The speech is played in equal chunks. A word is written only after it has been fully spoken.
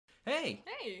Hey!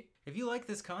 Hey, If you like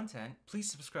this content, please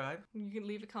subscribe, you can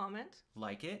leave a comment.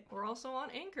 like it. We're also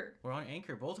on Anchor. We're on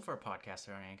Anchor. Both of our podcasts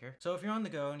are on Anchor. So if you're on the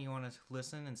go and you want to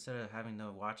listen instead of having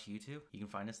to watch YouTube, you can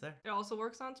find us there. It also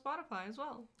works on Spotify as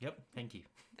well. Yep, thank you.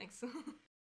 Thanks.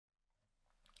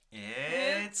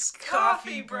 It's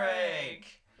coffee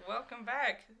break! Welcome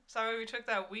back. Sorry we took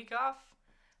that week off.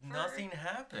 Nothing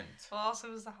happened. Well, also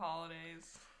it was the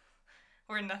holidays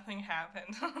where nothing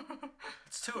happened.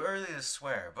 It's too early to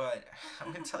swear, but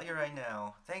I'm going to tell you right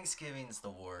now, Thanksgiving's the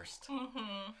worst.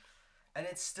 Mm-hmm. And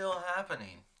it's still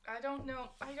happening. I don't know.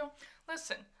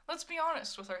 Listen, let's be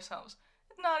honest with ourselves.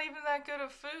 It's not even that good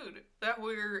of food that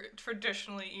we're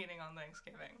traditionally eating on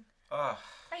Thanksgiving. Ugh.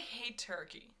 I hate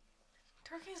turkey.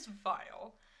 Turkey's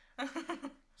vile.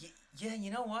 Yeah,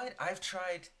 you know what? I've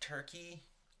tried turkey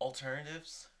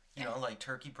alternatives. You know, like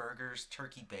turkey burgers,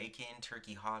 turkey bacon,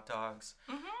 turkey hot dogs,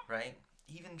 right?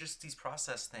 Even just these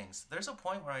processed things. There's a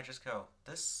point where I just go,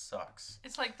 this sucks.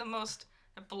 It's like the most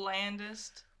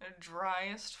blandest,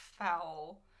 driest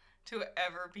fowl to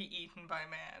ever be eaten by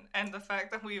man. And the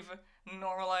fact that we've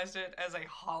normalized it as a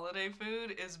holiday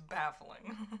food is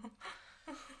baffling.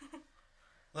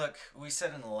 Look, we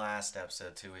said in the last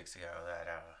episode 2 weeks ago that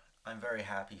I'm very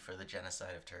happy for the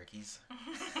genocide of turkeys.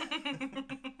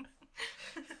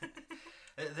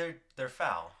 They're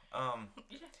foul.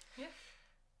 Yeah.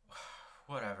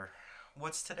 Whatever.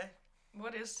 What's today?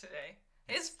 What is today?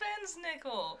 It's Ben's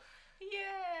Nickel!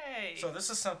 Yay! So this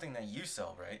is something that you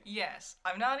celebrate. Yes.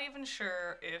 I'm not even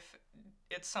sure if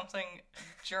it's something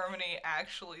Germany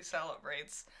actually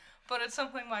celebrates, but it's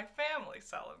something my family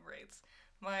celebrates.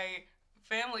 My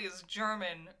family is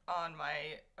German on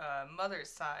my mother's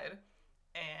side,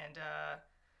 and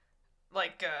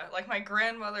like my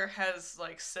grandmother has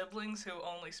like siblings who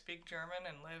only speak German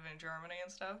and live in Germany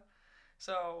and stuff.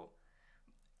 So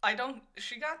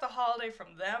she got the holiday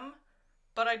from them,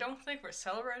 but I don't think we're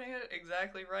celebrating it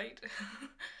exactly right.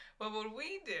 But what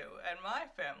we do at my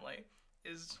family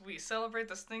is we celebrate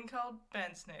this thing called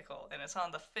Ben's Nickel, and it's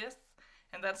on the 5th,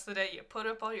 and that's the day you put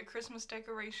up all your Christmas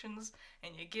decorations,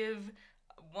 and you give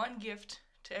one gift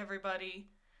to everybody.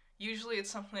 Usually it's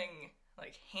something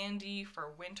like handy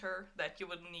for winter that you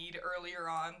would need earlier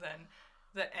on than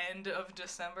the end of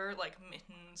December, like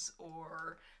mittens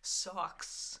or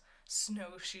socks,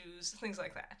 snowshoes, things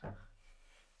like that.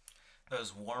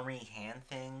 Those warmy hand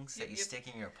things that you Yep. stick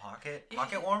in your pocket?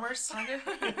 Pocket warmers?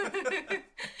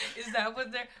 Is that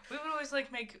what they're... We would always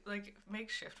make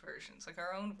makeshift versions, like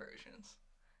our own versions.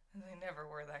 And they never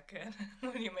were that good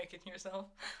when you make it yourself.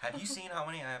 Have you seen how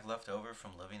many I have left over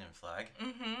from living in Flag?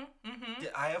 Mm-hmm.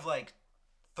 I have like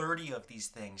 30 of these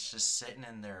things just sitting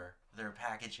in their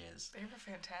packages. They were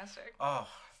fantastic. Oh,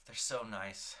 they're so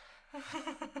nice.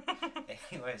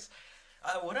 Anyways,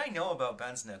 what I know about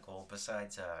Ben's Nickel,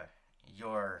 besides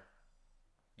your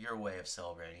way of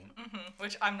celebrating,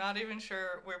 Which I'm not even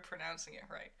sure we're pronouncing it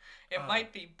right. It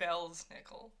might be Bell's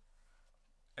Nickel.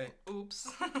 Oops.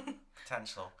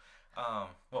 potential.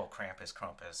 Well, Krampus,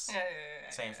 Krampus, Yeah.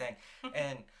 same thing.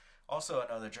 And also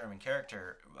another German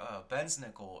character, Ben's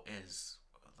Nickel is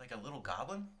like a little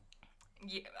goblin.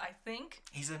 Yeah, I think.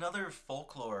 He's another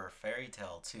folklore fairy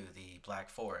tale to the Black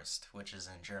Forest, which is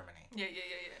in Germany. Yeah.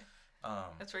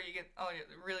 That's where you get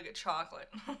really good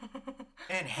chocolate.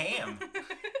 And ham.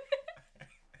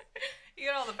 You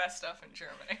get all the best stuff in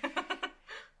Germany.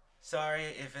 Sorry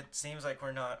if it seems like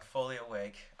we're not fully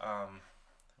awake.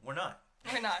 We're not.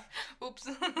 We're not. Oops.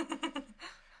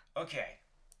 Okay.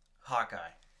 Hawkeye.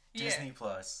 Yeah. Disney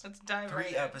Plus. Let's dive 3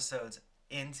 right in. episodes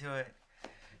into it.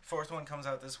 4th one comes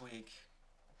out this week.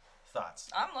 Thoughts?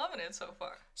 I'm loving it so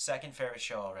far. Second favorite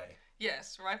show already.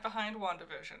 Yes, right behind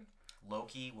WandaVision.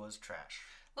 Loki was trash.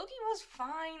 Loki was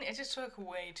fine. It just took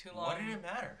way too long. What did it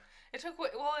matter? It took way...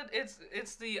 Well,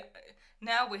 it's the...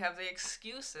 Now we have the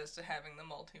excuses to having the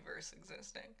multiverse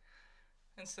existing.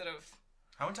 Instead of...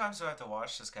 How many times do I have to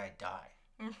watch this guy die?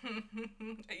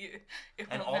 It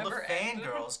And will all the never end.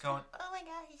 fangirls going, oh my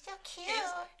god, he's so cute.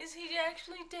 Is he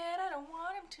actually dead? I don't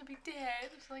want him to be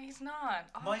dead. It's like, he's not,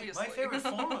 My obviously. favorite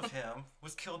form of him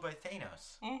was killed by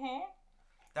Thanos. Mm-hmm.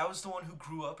 That was the one who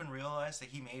grew up and realized that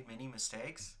he made many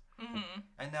mistakes. Mm-hmm.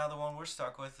 And now the one we're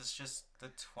stuck with is just the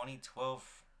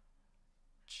 2012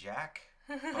 Jack.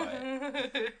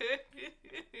 But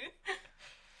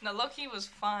Now, Loki was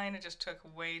fine. It just took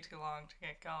way too long to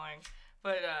get going.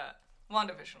 But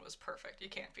WandaVision was perfect. You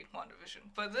can't beat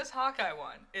WandaVision. But this Hawkeye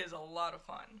one is a lot of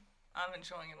fun. I'm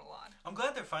enjoying it a lot. I'm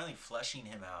glad they're finally fleshing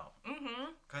him out.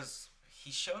 Mm-hmm. Because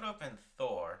he showed up in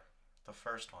Thor, the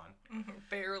first one. Mm-hmm.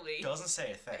 Barely. Doesn't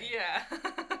say a thing. Yeah.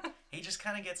 He just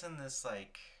kind of gets in this,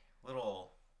 like,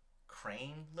 little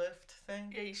crane lift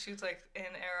thing. Yeah, he shoots like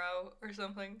an arrow or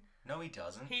something. No, he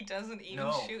doesn't. He doesn't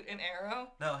even shoot an arrow?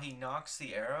 No, he knocks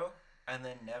the arrow and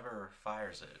then never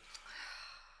fires it.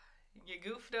 You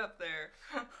goofed up there.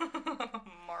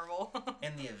 Marvel.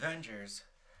 In the Avengers,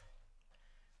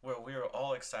 where we were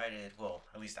all excited, well,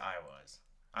 at least I was.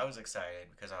 I was excited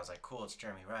because I was like, cool, it's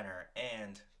Jeremy Renner,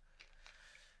 and,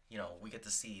 you know, we get to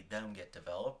see them get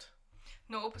developed.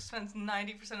 Nope, spends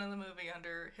 90% of the movie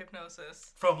under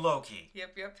hypnosis. From Loki.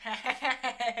 Yep.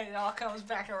 It all comes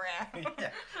back around.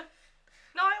 Yeah.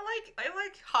 No, I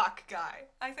like Hawk Guy.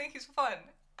 I think he's fun.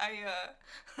 I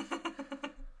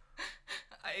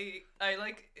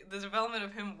like the development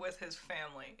of him with his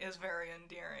family is very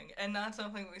endearing, and not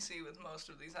something we see with most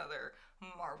of these other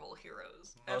Marvel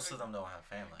heroes. Most of them don't have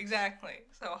families. Exactly.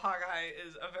 So Hawkeye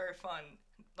is a very fun,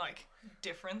 like,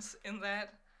 difference in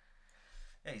that.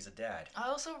 Yeah, he's a dad. I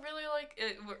also really like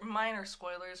it. Minor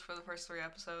spoilers for the first 3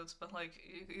 episodes, but like,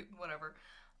 whatever.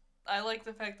 I like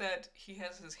the fact that he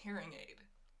has his hearing aid.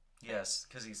 Yes,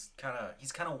 because he's kind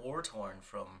of war torn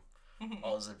from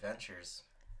all his adventures.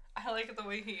 I like the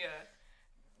way they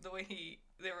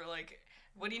were like,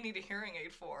 what do you need a hearing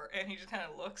aid for? And he just kind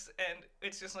of looks, and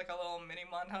it's just like a little mini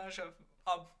montage of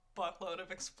a buttload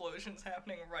of explosions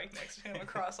happening right next to him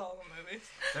across all the movies.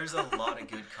 There's a lot of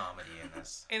good comedy in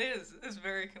this. It is. It's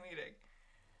very comedic.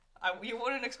 You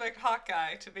wouldn't expect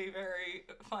Hawkeye to be very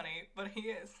funny, but he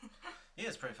is. He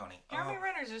is pretty funny. Jeremy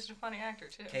Renner's just a funny actor,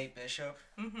 too. Kate Bishop.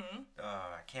 Mm-hmm.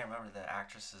 I can't remember the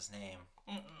actress's name.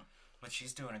 Mm-mm. But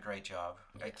she's doing a great job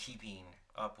at keeping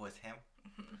up with him.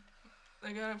 Mm-hmm.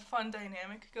 They got a fun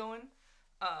dynamic going.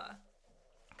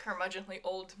 Curmudgeonly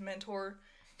old mentor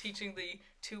teaching the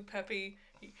too peppy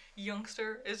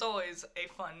youngster is always a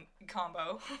fun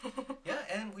combo. Yeah,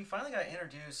 and we finally got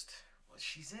introduced.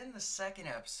 She's in the 2nd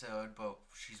episode, but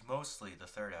she's mostly the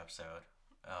 3rd episode.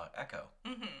 Echo.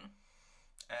 Mm-hmm.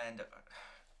 And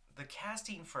the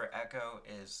casting for Echo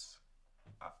is...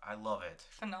 I love it.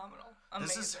 Phenomenal.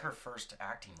 Amazing. This is her first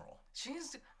acting role.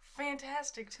 She's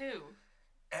fantastic, too.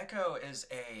 Echo is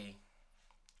a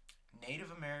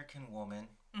Native American woman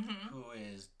who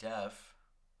is deaf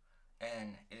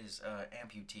and is an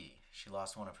amputee. She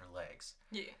lost one of her legs.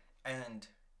 Yeah. And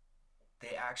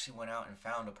they actually went out and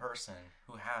found a person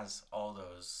who has all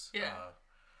those... Yeah.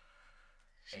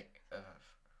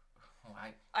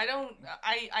 I know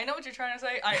what you're trying to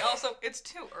say. It's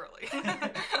too early.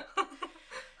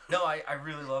 No, I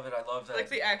really love it. I love that. Like,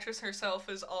 the actress herself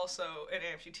is also an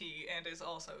amputee and is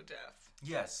also deaf.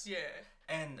 Yes. Yeah.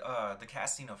 And the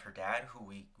casting of her dad, who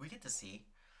we get to see,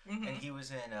 and he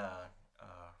was in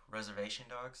Reservation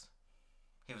Dogs.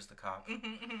 He was the cop.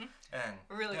 And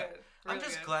really good. I'm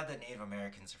just glad that Native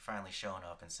Americans are finally showing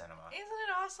up in cinema. Isn't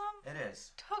it awesome? It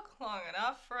is. Took long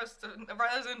enough for us to,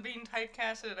 rather than being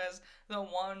typecasted as the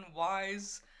one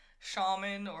wise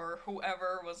shaman or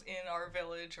whoever was in our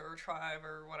village or tribe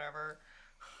or whatever,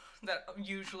 that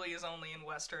usually is only in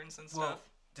westerns and stuff. Well,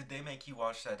 did they make you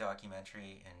watch that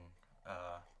documentary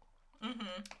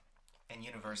in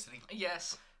university?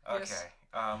 Yes. Okay. Yes.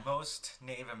 Most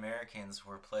Native Americans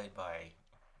were played by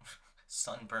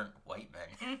sunburnt white men.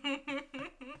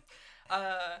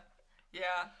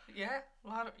 Yeah, a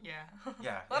lot of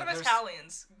a lot of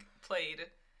Italians played,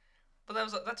 but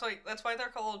that's why they're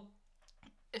called.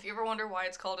 If you ever wonder why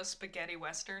it's called a spaghetti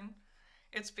western,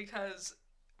 it's because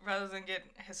rather than get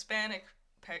Hispanic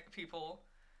people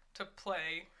to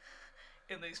play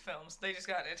in these films, they just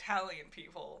got Italian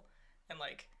people and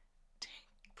like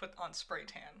put on spray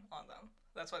tan on them.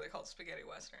 That's why they're called spaghetti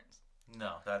westerns.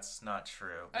 No, that's not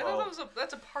true. I thought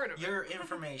that's a part of it. Your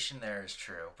information there is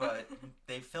true, but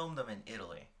they filmed them in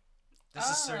Italy. This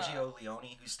is Sergio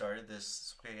Leone who started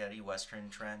this spaghetti western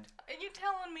trend. Are you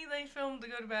telling me they filmed The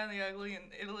Good, Bad, and the Ugly in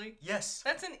Italy? Yes.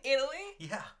 That's in Italy?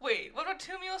 Yeah. Wait, what about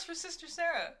Two Meals for Sister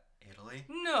Sarah? Italy?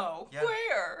 No. Yeah.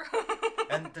 Where?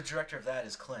 And the director of that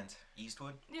is Clint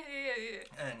Eastwood. Yeah.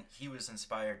 And he was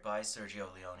inspired by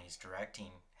Sergio Leone's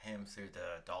directing him through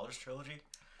the Dollars trilogy.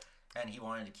 And he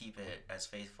wanted to keep it as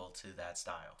faithful to that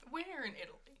style. Where in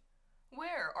Italy?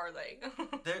 Where are they?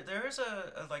 There is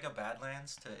a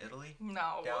Badlands to Italy.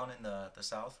 No. Down in the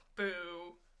south.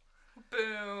 Boo.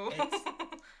 It's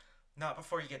not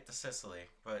before you get to Sicily,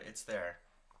 but it's there.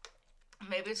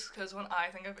 Maybe it's because when I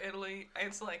think of Italy,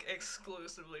 it's like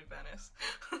exclusively Venice.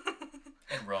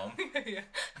 And Rome. Yeah.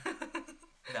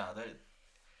 No,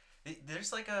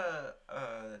 there's like a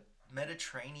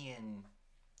Mediterranean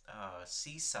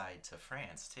seaside to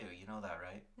France too. You know that,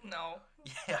 right? No.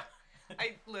 Yeah.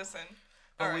 Listen.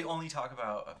 But we only talk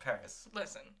about Paris.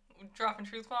 Listen, dropping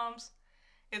truth bombs.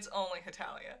 it's only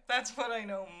Hitalia. That's what I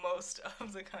know most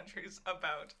of the countries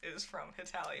about is from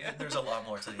Hitalia. There's a lot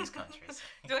more to these countries.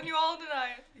 Don't you all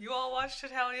deny it? You all watched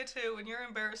Hitalia too, and you're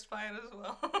embarrassed by it as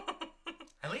well.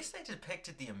 At least they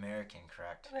depicted the American,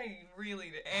 correct? They really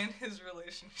did. And his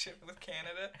relationship with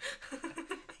Canada.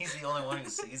 He's the only one who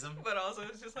sees him. But also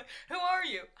it's just like, who are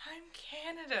you? I'm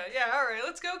Canada. Yeah, alright,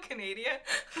 let's go, Canada.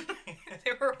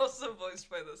 They were also voiced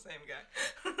by the same guy.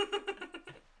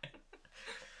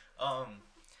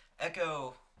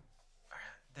 Echo,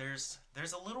 there's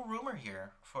a little rumor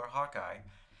here for Hawkeye.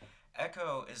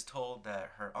 Echo is told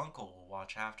that her uncle will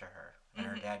watch after her, and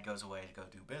her dad goes away to go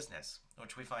do business,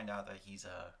 which we find out that he's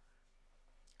a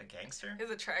gangster.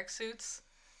 The tracksuits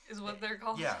is what they're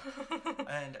called. Yeah,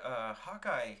 and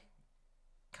Hawkeye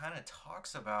kind of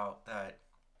talks about that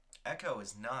Echo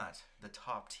is not the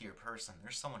top tier person.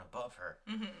 There's someone above her.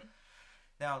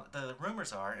 Now, the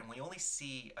rumors are, and we only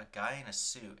see a guy in a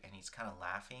suit, and he's kind of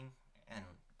laughing and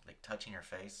like touching her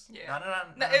face. Yeah.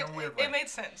 Not in a weird way. It made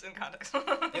sense in context.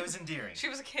 It was endearing. She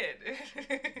was a kid.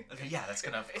 Okay, yeah, that's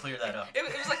gonna clear that up. It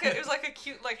was like a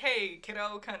cute, like, hey,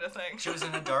 kiddo kind of thing. She was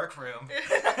in a dark room.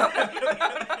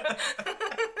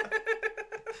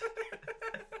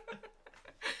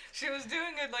 She was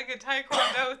doing a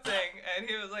taekwondo thing, and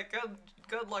he was like,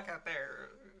 good luck out there,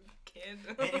 kid.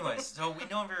 Anyways, so we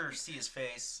never see his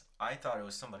face. I thought it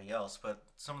was somebody else, but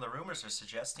some of the rumors are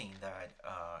suggesting that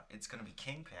it's going to be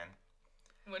Kingpin.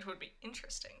 Which would be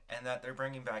interesting. And that they're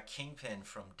bringing back Kingpin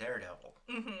from Daredevil.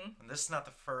 And this is not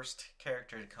the first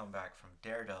character to come back from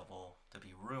Daredevil to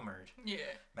be rumored. Yeah.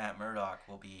 Matt Murdock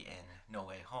will be in No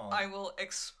Way Home. I will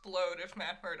explode if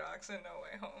Matt Murdock's in No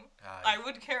Way Home. I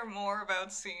would care more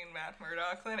about seeing Matt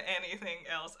Murdock than anything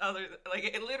else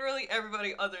literally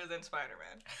everybody other than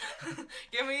Spider-Man.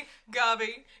 Give me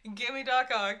Gabi, give me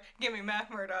Doc Ock, give me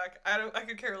Matt Murdock. I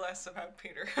could care less about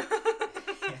Peter.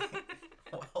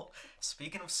 Well,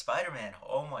 speaking of Spider-Man,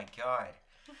 oh my god.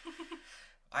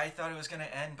 I thought it was going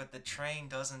to end, but the train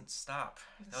doesn't stop,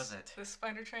 does it? The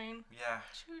spider train? Yeah.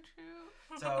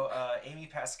 Choo-choo. So, Amy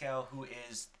Pascal, who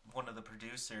is one of the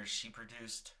producers, she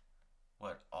produced,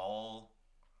 how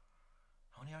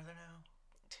many are there now?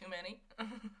 Too many.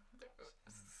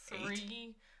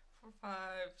 3, 4, 5,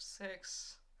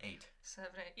 6, 8, 7,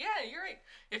 8. Yeah, you're right.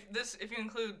 If you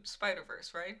include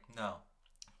Spider-Verse, right? No.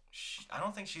 I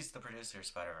don't think she's the producer of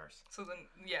Spider-Verse. So then,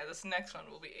 yeah, this next one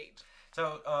will be 8.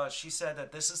 So, she said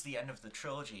that this is the end of the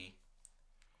trilogy,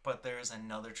 but there's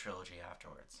another trilogy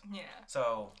afterwards. Yeah.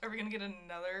 So... Are we going to get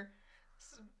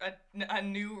a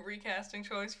new recasting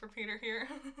choice for Peter here?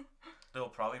 They'll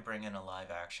probably bring in a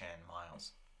live-action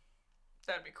Miles.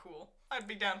 That'd be cool. I'd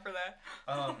be down for that.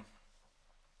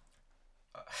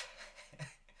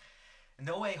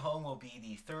 No Way Home will be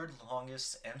the third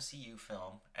longest MCU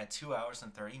film at 2 hours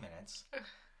and 30 minutes.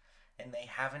 And they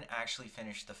haven't actually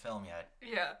finished the film yet.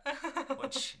 Yeah.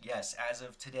 Which, yes, as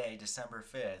of today, December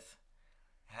 5th,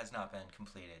 has not been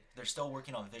completed. They're still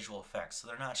working on visual effects, so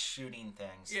they're not shooting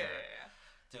things. Yeah.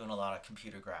 They're doing a lot of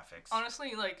computer graphics.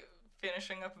 Honestly,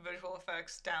 finishing up visual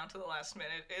effects down to the last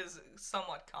minute is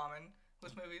somewhat common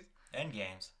with movies. And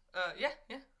games.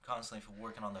 Yeah. Constantly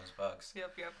working on those bugs.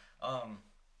 Yep.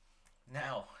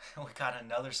 Now, we got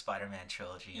another Spider-Man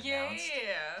trilogy announced.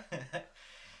 Yeah.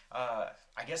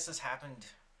 I guess this happened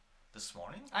this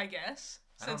morning? I guess.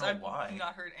 I don't Since know I've why.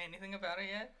 not heard anything about it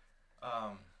yet.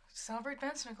 Celebrate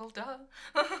Bensicle, duh.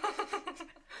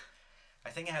 I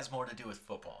think it has more to do with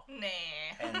football. Nah.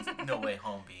 And No Way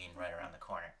Home being right around the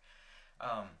corner.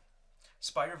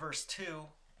 Spider-Verse 2,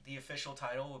 the official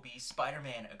title will be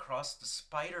Spider-Man Across the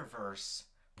Spider-Verse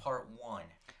Part 1.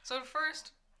 So at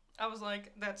first, I was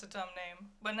like, that's a dumb name.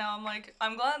 But now I'm like,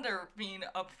 I'm glad they're being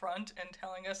upfront and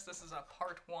telling us this is a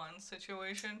Part 1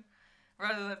 situation.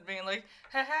 Rather than being like,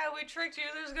 haha, we tricked you,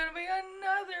 there's gonna be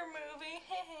another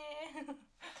movie.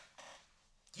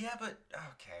 Yeah, but,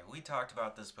 okay, we talked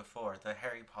about this before. The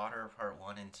Harry Potter Part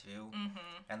 1 and 2. Mm-hmm.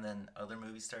 And then other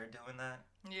movies started doing that.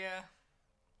 Yeah.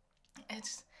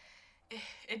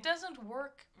 It doesn't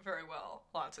work very well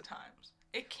lots of times.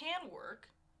 It can work,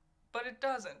 but it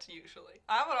doesn't usually.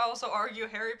 I would also argue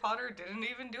Harry Potter didn't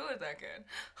even do it that good.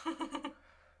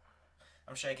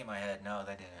 I'm shaking my head. No,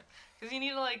 they didn't. Because you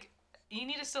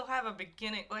need to still have a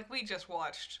beginning. Like, we just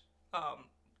watched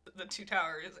The Two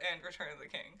Towers and Return of the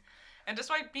King. And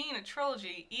despite being a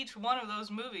trilogy, each one of those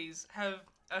movies have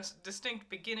a distinct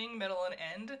beginning, middle, and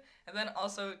end, and then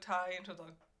also tie into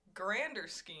the grander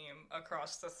scheme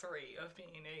across the three of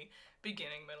being a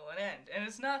beginning, middle, and end. And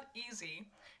it's not easy,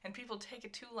 and people take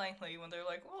it too lightly when they're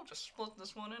like, well, just split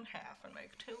this one in half and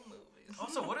make 2 movies.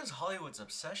 Also, what is Hollywood's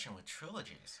obsession with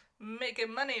trilogies?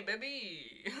 Making money,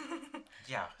 baby!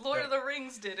 Yeah. Lord of the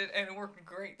Rings did it, and it worked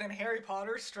great. Then Harry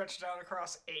Potter stretched out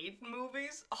across 8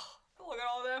 movies. Oh, look at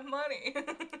all that money.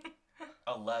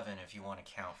 11 if you want to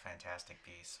count Fantastic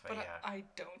Beasts, but yeah. I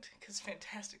don't, because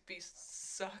Fantastic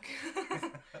Beasts suck.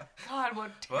 God,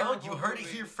 what terrible Well, you heard it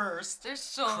here first. They're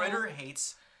so... Critter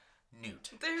hates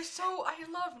Newt. They're so... I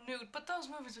love Newt, but those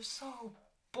movies are so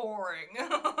boring.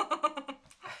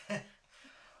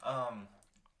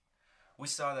 We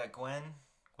saw that Gwen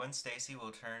Stacy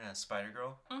will turn as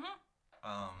Spider-Girl.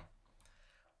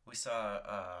 We saw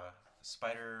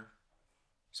Spider-Man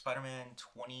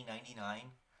 2099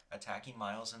 attacking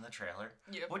Miles in the trailer.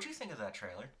 Yep. What'd you think of that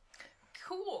trailer?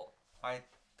 Cool. I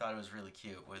thought it was really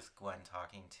cute with Gwen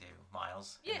talking to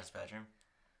Miles in his bedroom.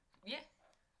 Yeah.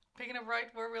 Picking up right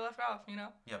where we left off, you know?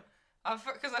 Yep.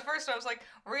 Because at first I was like,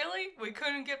 really? We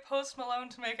couldn't get Post Malone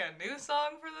to make a new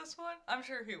song for this one? I'm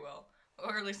sure he will.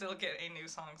 Or at least he'll get a new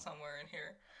song somewhere in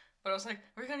here. But I was like,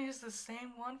 we're going to use the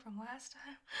same one from last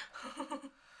time?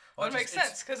 Well, it makes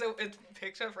sense, because it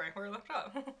picked up right where it left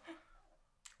off.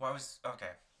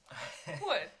 Okay.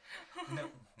 What? No,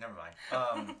 never mind.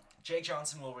 Jake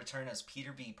Johnson will return as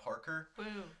Peter B. Parker.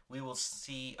 Ooh. We will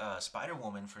see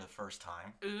Spider-Woman for the first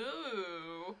time.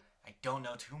 Ooh. I don't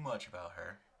know too much about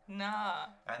her. Nah.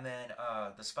 And then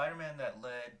the Spider-Man that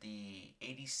led the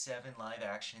 87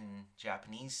 live-action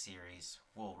Japanese series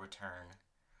will return.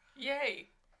 Yay.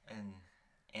 In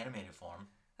animated form.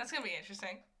 That's going to be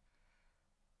interesting.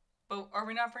 But are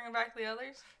we not bringing back the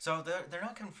others? So they're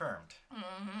not confirmed.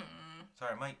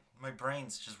 Sorry, my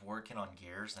brain's just working on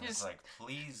gears, and it's like,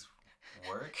 please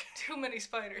work. Too many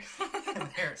spiders.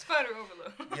 Spider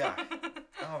overload. Yeah.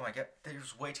 Oh my god,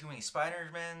 there's way too many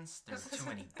Spider-Mans. There's too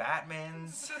many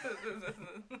Batmans.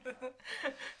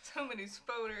 Too many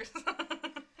spoders.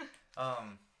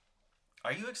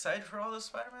 Are you excited for all this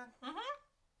Spider-Man?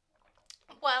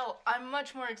 Well, I'm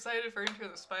much more excited for Into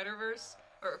the Spider-Verse.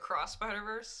 Or Across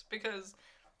Spider-Verse, because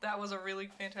that was a really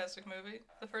fantastic movie,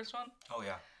 the first one. Oh,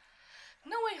 yeah.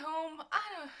 No Way Home, I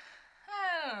don't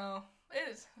know.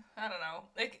 I don't know.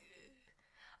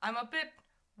 I'm a bit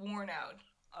worn out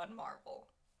on Marvel.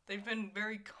 They've been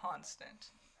very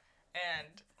constant.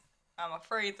 And I'm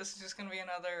afraid this is just going to be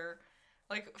another,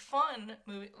 fun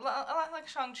movie. A lot like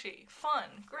Shang-Chi.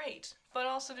 Fun, great. But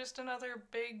also just another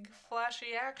big,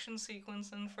 flashy action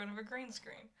sequence in front of a green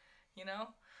screen. You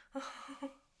know?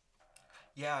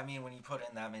 Yeah, I mean, when you put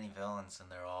in that many villains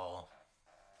and they're all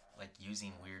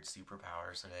using weird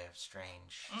superpowers, so they have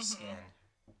strange skin,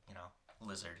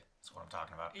 lizard is what I'm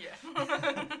talking about. Yeah.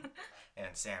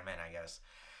 And Sandman, I guess.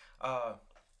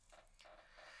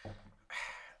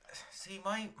 See,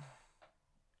 my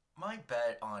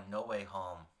bet on No Way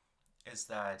Home is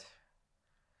that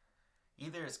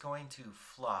either it's going to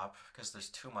flop because there's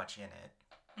too much in it.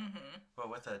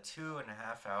 But with a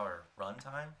 2.5 hour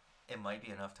runtime, it might be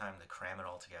enough time to cram it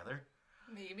all together.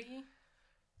 Maybe.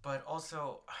 But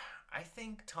also, I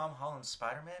think Tom Holland's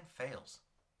Spider-Man fails.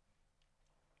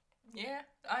 Yeah,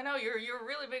 I know you're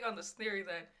really big on this theory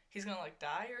that he's gonna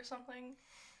die or something.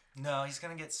 No, he's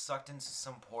gonna get sucked into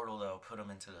some portal that'll put him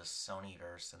into the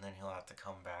Sonyverse, and then he'll have to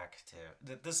come back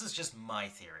to. This is just my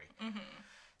theory.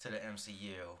 To the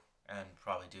MCU and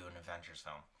probably do an Avengers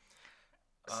film.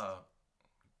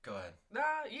 Go ahead.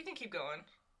 Nah, you can keep going.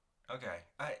 Okay.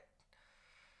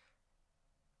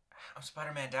 I'm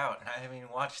Spider-Man'd out, and I haven't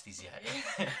even watched these yet.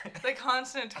 The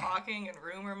constant talking and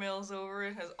rumor mills over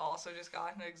it has also just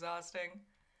gotten exhausting.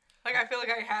 I feel like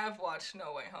I have watched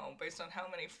No Way Home based on how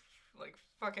many,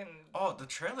 fucking... Oh, the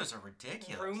trailers are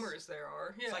ridiculous. Rumors there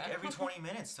are, yeah. It's every 20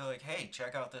 minutes, they're like, hey,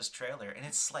 check out this trailer. And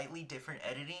it's slightly different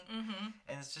editing.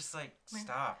 And it's just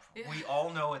stop. Yeah. We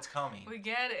all know it's coming. We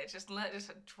get it. Just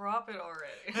drop it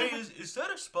already. Hey, is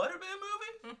that a Spider-Man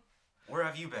movie? Where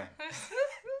have you been?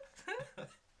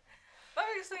 My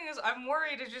biggest thing is I'm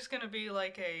worried it's just gonna be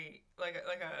like a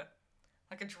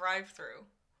drive-through.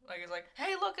 It's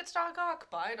hey, look, it's Doc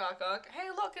Ock. Bye, Doc Ock. Hey,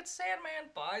 look, it's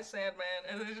Sandman. Bye, Sandman.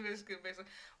 And then it's basically,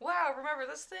 wow, remember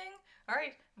this thing? All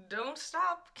right, don't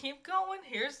stop. Keep going.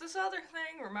 Here's this other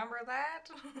thing. Remember that?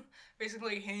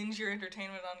 Basically, hinge your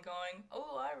entertainment on going,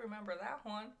 oh, I remember that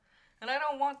one. And I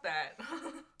don't want that.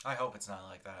 I hope it's not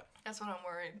like that. That's what I'm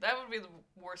worried. That would be the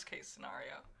worst case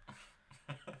scenario.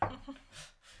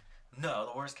 No,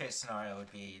 the worst case scenario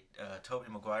would be Tobey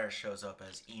Maguire shows up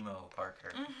as emo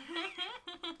Parker.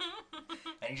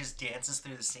 And he just dances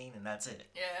through the scene and that's it.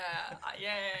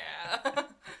 Yeah.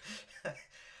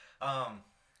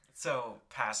 So,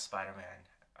 past Spider-Man,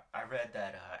 I read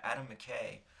that Adam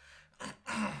McKay,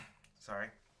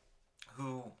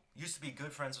 who used to be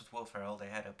good friends with Will Ferrell, they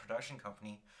had a production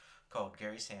company called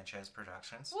Gary Sanchez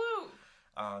Productions. Woo!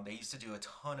 They used to do a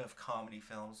ton of comedy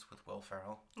films with Will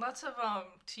Ferrell. Lots of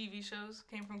TV shows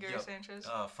came from Gary Sanchez.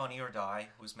 Funny or Die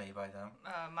was made by them.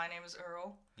 My Name is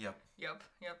Earl. Yep. Yep.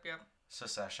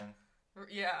 Secession.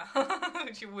 Yeah,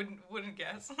 which you wouldn't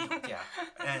guess. Yeah,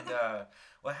 and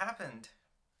what happened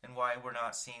and why we're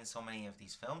not seeing so many of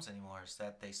these films anymore is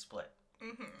that they split.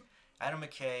 Mm-hmm. Adam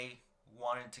McKay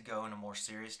wanted to go in a more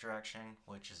serious direction,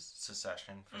 which is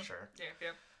Secession for sure.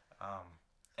 Yep.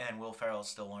 And Will Ferrell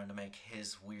still wanted to make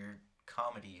his weird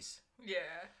comedies.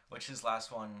 Yeah. Which his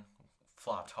last one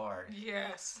flopped hard.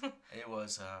 Yes. It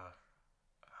was oh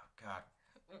God.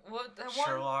 What that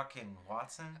Sherlock and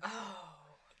Watson. Oh.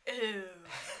 Ew.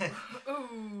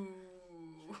 Ooh.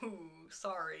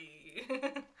 Sorry.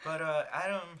 But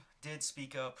Adam did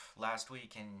speak up last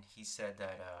week, and he said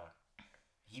that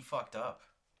he fucked up,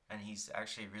 and he's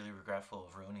actually really regretful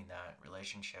of ruining that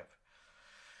relationship.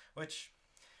 Which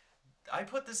I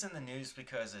put this in the news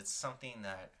because it's something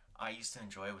that I used to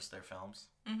enjoy was their films.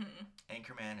 Mm-hmm.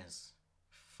 Anchorman is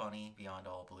funny beyond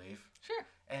all belief. Sure.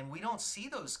 And we don't see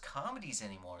those comedies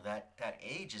anymore. That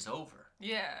age is over.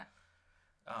 Yeah.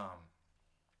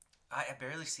 I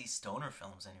barely see stoner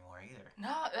films anymore either.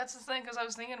 No, that's the thing, because I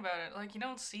was thinking about it. Like, you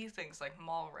don't see things like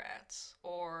Mallrats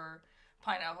or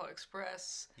Pineapple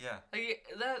Express. Yeah. Like,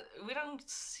 that, we don't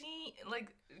see,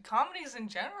 like, comedies in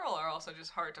general are also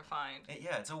just hard to find.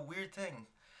 Yeah, it's a weird thing.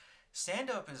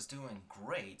 Stand-up is doing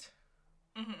great.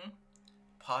 Mm-hmm.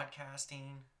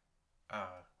 Podcasting,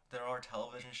 there are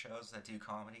television shows that do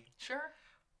comedy. Sure.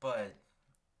 But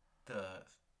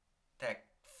that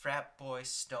frat boy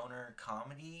stoner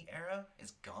comedy era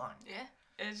is gone. Yeah.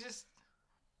 It's just,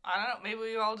 I don't know, maybe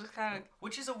we all just kind of...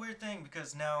 Which is a weird thing,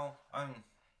 because now I'm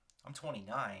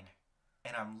 29,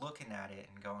 and I'm looking at it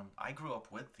and going, I grew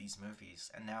up with these movies,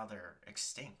 and now they're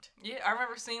extinct. Yeah, I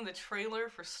remember seeing the trailer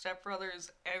for Step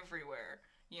Brothers everywhere,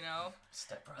 you know?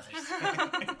 Step Brothers.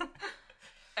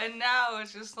 And now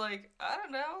it's just like, I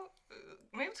don't know,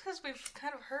 maybe it's because we've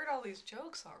kind of heard all these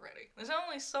jokes already. There's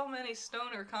only so many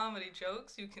stoner comedy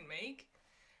jokes you can make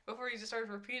before you just start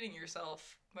repeating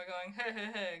yourself by going,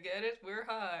 hey, get it? We're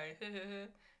high,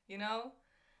 you know?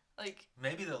 Like,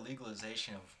 maybe the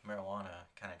legalization of marijuana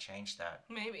kind of changed that.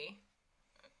 Maybe.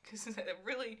 Because it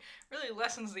really, really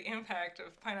lessens the impact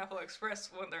of Pineapple Express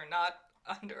when they're not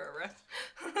under arrest.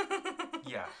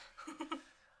 Yeah.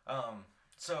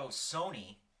 So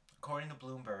Sony, according to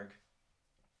Bloomberg,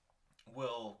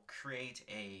 will create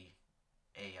a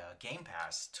Game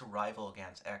Pass to rival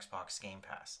against Xbox Game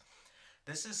Pass.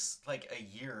 This is like a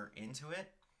year into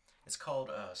it. It's called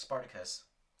Spartacus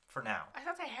for now. I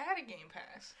thought they had a Game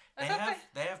Pass. They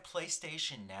have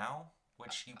PlayStation Now,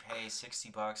 which you pay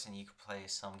 $60 and you can play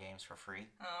some games for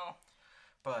free. Oh.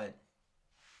 But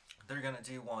they're gonna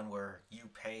do one where you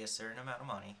pay a certain amount of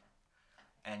money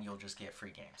and you'll just get free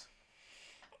games.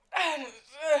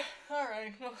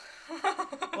 Alright.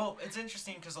 Well, it's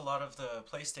interesting because a lot of the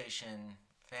PlayStation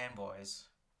fanboys,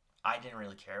 I didn't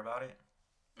really care about it.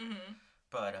 Mm-hmm.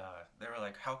 But they were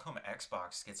like, how come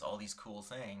Xbox gets all these cool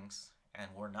things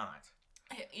and we're not?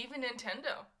 Even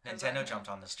Nintendo. Nintendo jumped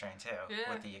on this train too,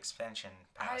 with the expansion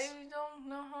pass. I don't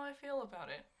know how I feel about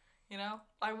it. You know,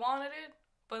 I wanted it,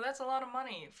 but that's a lot of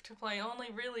money to play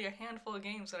only really a handful of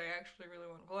games that I actually really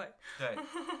want to play.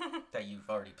 That you've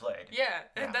already played. Yeah,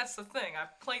 and that's the thing.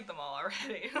 I've played them all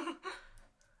already.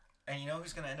 And you know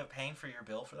who's going to end up paying for your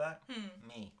bill for that?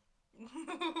 Me.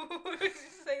 Why did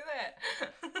you say that?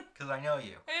 Because I know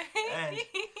you. And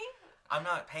I'm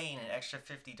not paying an extra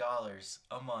 $50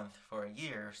 a month for a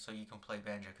year so you can play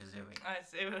Banjo-Kazooie.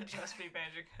 It would just be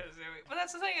Banjo-Kazooie. But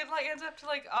that's the thing, it like ends up to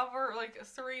like over like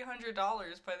 $300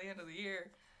 by the end of the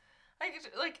year.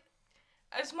 Like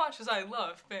as much as I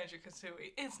love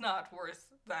Banjo-Kazooie, it's not worth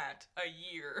that a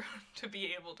year to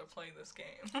be able to play this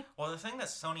game. Well, the thing that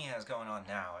Sony has going on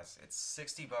now is it's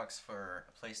 $60 for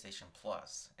PlayStation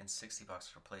Plus and $60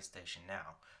 for PlayStation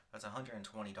Now. That's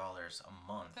 $120 a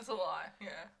month. That's a lot,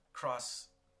 yeah. Across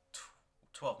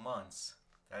 12 months,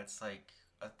 that's like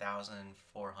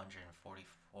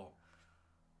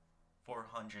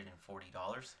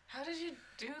 $440. How did you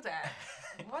do that?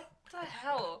 What the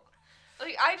hell?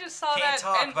 Like, I just saw Can't that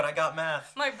talk, and but I got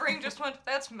math. my brain just went,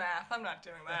 that's math, I'm not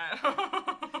doing that.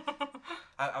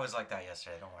 I was like that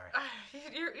yesterday, don't worry.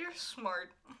 You're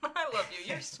smart. I love you,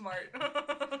 you're smart.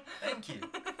 Thank you.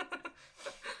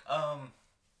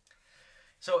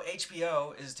 So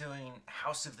HBO is doing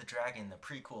House of the Dragon, the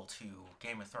prequel to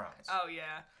Game of Thrones. Oh,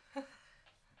 yeah.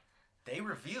 They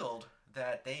revealed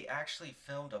that they actually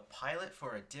filmed a pilot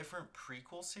for a different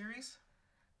prequel series.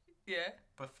 Yeah.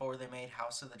 Before they made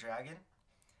House of the Dragon.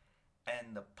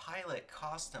 And the pilot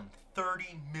cost them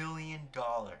 $30 million.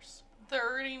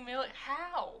 30 million?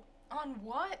 How? On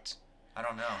what? I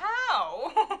don't know.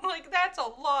 How? Like, that's a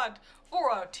lot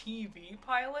for a TV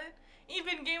pilot.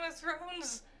 Even Game of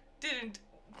Thrones didn't.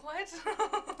 What?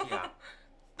 Yeah.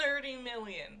 30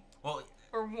 million. Well,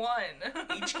 for one.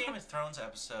 each Game of Thrones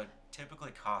episode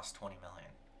typically costs 20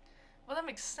 million. Well, that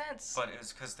makes sense. But it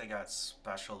was because they got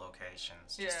special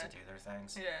locations just to do their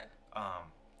things. Yeah.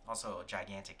 Also, a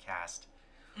gigantic cast.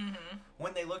 Mm-hmm.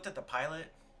 When they looked at the pilot,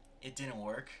 it didn't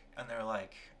work, and they're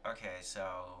like, okay,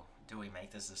 so do we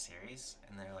make this a series?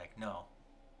 And they're like, no,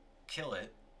 kill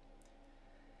it.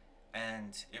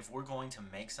 And if we're going to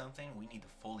make something, we need to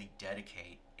fully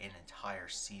dedicate an entire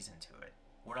season to it.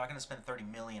 We're not going to spend 30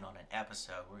 million on an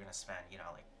episode. We're going to spend,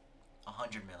 like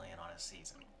 100 million on a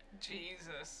season.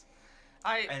 Jesus.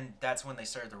 And that's when they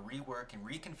started to rework and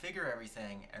reconfigure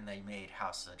everything, and they made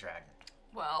House of the Dragon.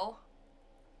 Well,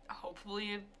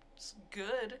 hopefully it's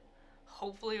good.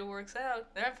 Hopefully it works out.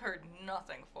 I've heard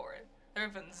nothing for it. There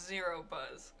have been zero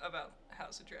buzz about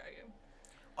House of Dragon.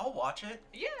 I'll watch it.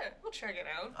 Yeah, we'll check it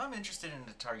out. I'm interested in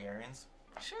the Targaryens.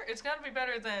 Sure, it's got to be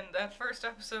better than that first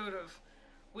episode of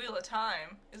Wheel of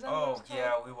Time. Is that what Oh, it's called?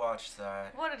 yeah, we watched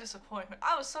that. What a disappointment.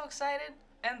 I was so excited,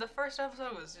 and the first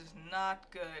episode was just not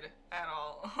good at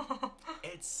all.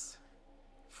 It's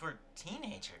for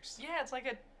teenagers. Yeah, it's like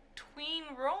a tween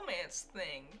romance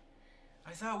thing.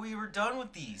 I thought we were done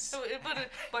with these.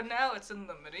 But now it's in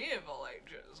the medieval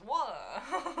ages. What?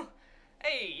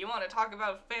 Hey, you want to talk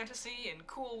about fantasy and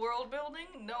cool world building?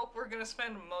 Nope, we're gonna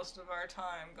spend most of our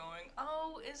time going,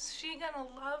 oh, is she gonna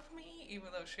love me? Even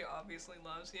though she obviously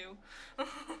loves you.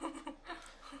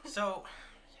 So,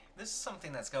 this is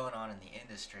something that's going on in the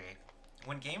industry.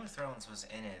 When Game of Thrones was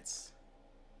in its,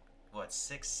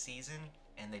 6th season,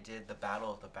 and they did the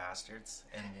Battle of the Bastards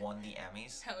and won the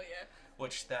Emmys, Hell yeah.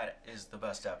 which that is the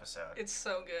best episode. It's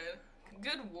so good.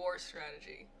 Good war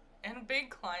strategy. And big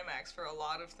climax for a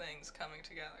lot of things coming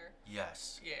together.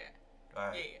 Yes.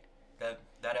 Yeah. Yeah.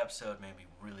 That episode made me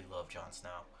really love Jon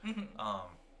Snow. Mm-hmm.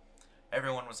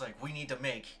 Everyone was like, we need to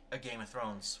make a Game of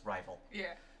Thrones rival.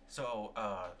 Yeah. So,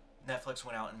 Netflix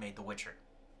went out and made The Witcher.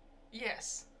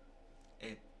 Yes.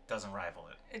 It doesn't rival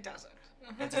it. It doesn't.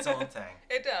 It's its own thing.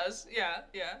 It does. Yeah.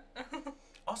 Yeah.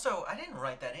 Also, I didn't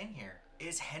write that in here.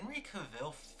 Is Henry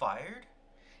Cavill fired?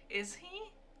 Is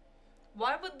he?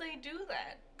 Why would they do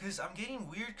that? Because I'm getting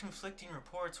weird conflicting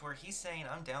reports where he's saying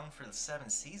I'm down for the 7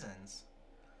 seasons.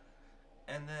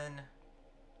 And then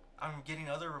I'm getting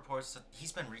other reports that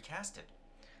he's been recasted.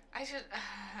 I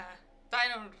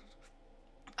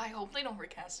hope they don't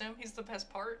recast him. He's the best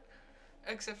part.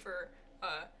 Except for,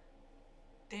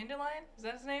 Dandelion? Is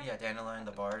that his name? Yeah, Dandelion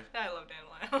the Bard. I love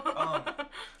Dandelion.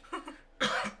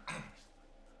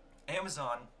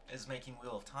 Amazon is making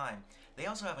Wheel of Time. They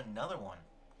also have another one.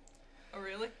 Oh,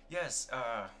 really? Yes,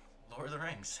 Lord of the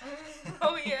Rings.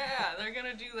 Oh, yeah, they're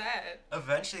gonna do that.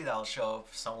 Eventually that'll show up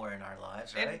somewhere in our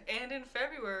lives, right? And in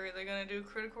February, they're gonna do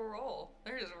Critical Role.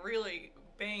 They're just really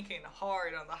banking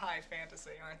hard on the high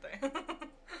fantasy, aren't they?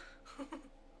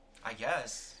 I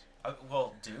guess.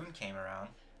 Well, Dune came around.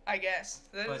 I guess.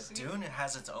 Dune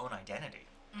has its own identity.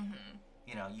 Mm-hmm.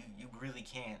 You really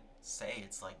can't say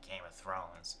it's like Game of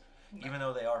Thrones. No. Even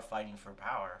though they are fighting for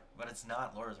power. But it's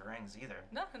not Lord of the Rings either.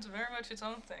 No, it's very much its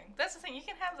own thing. That's the thing. You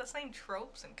can have the same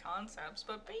tropes and concepts,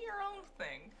 but be your own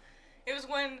thing. It was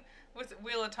when, with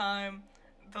Wheel of Time,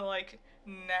 the,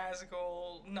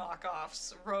 Nazgul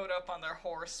knockoffs rode up on their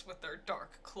horse with their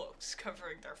dark cloaks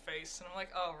covering their face. And I'm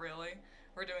like, oh, really?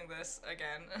 We're doing this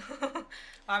again?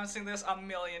 I haven't seen this a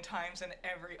million times in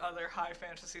every other high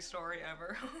fantasy story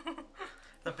ever.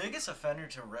 The biggest offender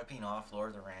to ripping off Lord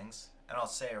of the Rings, and I'll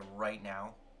say it right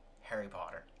now, Harry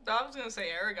Potter. I was gonna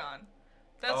say Aragon.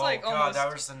 That's God, almost...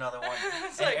 that was another one.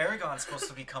 And Aragon's supposed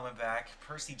to be coming back.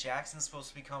 Percy Jackson's supposed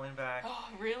to be coming back. Oh,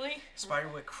 really?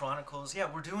 Spiderwick Chronicles. Yeah,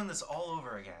 we're doing this all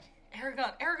over again.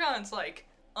 Aragon's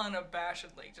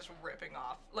unabashedly just ripping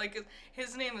off.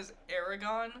 His name is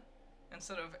Aragon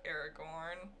instead of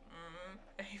Aragorn.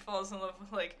 He falls in love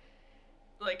with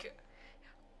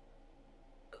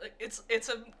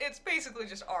it's basically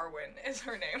just Arwen is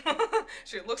her name.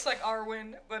 She looks like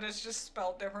Arwen, but it's just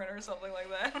spelled different or something like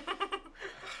that.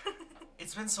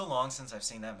 It's been so long since I've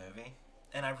seen that movie,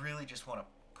 and I really just want to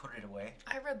put it away.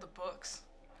 I read the books.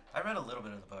 I read a little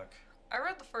bit of the book. I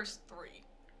read the first 3.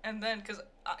 And then, because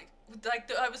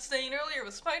I was saying earlier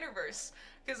with Spider-Verse,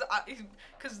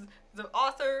 because the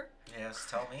author... Yes,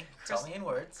 tell me in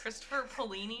words. Christopher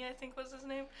Polini, I think was his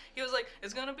name. He was like,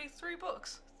 it's going to be 3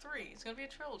 books. 3. It's going to be a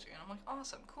trilogy. And I'm like,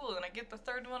 awesome, cool. And I get the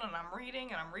 3rd one, and I'm reading,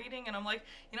 and I'm like,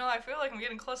 I feel like I'm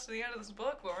getting close to the end of this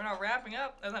book, but we're not wrapping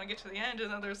up. And then I get to the end,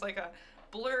 and then there's a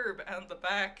blurb on the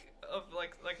back of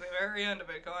like the very end of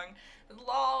it going,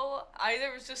 "Lol,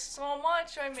 there was just so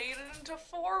much, I made it into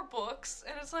 4 books,"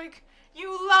 and it's like, you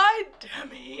lied to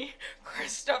me,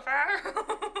 Christopher.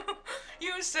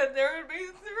 You said there would be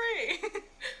 3.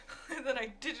 And then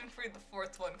I didn't read the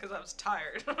 4th one because I was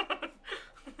tired.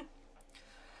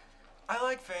 I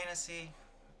like fantasy.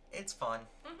 It's fun.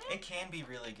 Mm-hmm. It can be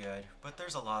really good, but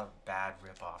there's a lot of bad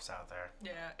rip-offs out there.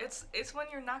 Yeah, it's when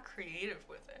you're not creative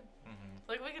with it. Mm-hmm.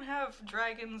 Like, we can have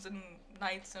dragons and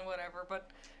knights and whatever, but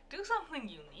do something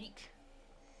unique.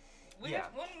 When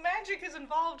magic is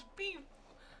involved, be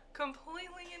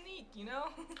completely unique, you know?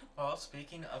 Well,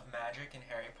 speaking of magic and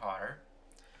Harry Potter,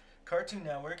 Cartoon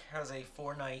Network has a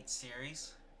 4-night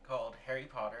series called Harry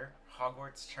Potter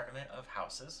Hogwarts Tournament of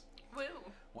Houses.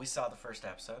 Woo. We saw the first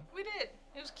episode. We did.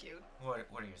 It was cute. What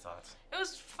are your thoughts? It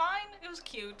was fine. It was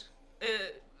cute.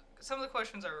 Some of the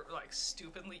questions are, like,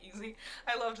 stupidly easy.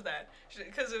 I loved that.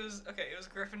 Because it was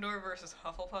Gryffindor versus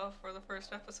Hufflepuff for the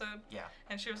first episode. Yeah.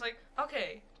 And she was like,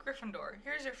 okay, Gryffindor,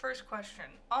 here's your first question.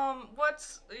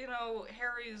 What's,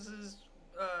 Harry's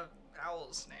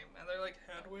owl's name? And they're like,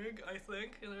 Hedwig, I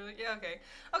think. And they're like, yeah, okay.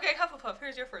 Okay, Hufflepuff,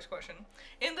 here's your first question.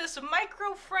 In this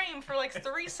micro frame for like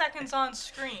 3 seconds on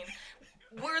screen,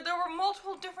 where there were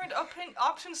multiple different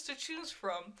options to choose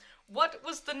from, what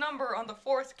was the number on the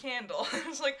 4th candle? I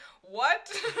was like, what?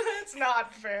 That's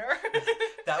not fair.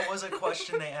 That was a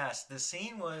question they asked. The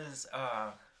scene was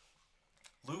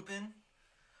Lupin.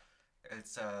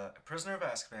 It's a Prisoner of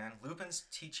Azkaban. Lupin's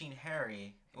teaching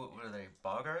Harry. What are they?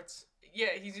 Bogarts? Yeah,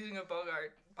 he's using a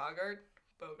Bogart. Bogart.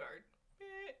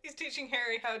 He's teaching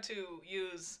Harry how to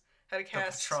cast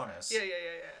the Patronus. Yeah.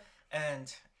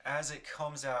 And as it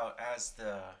comes out as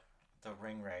the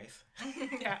ring wraith.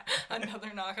 Yeah,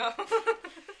 another knockoff.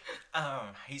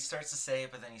 He starts to say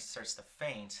it, but then he starts to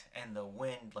faint, and the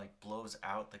wind like blows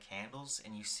out the candles,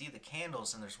 and you see the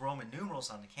candles, and there's Roman numerals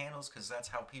on the candles because that's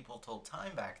how people told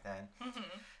time back then.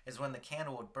 Mm-hmm. Is when the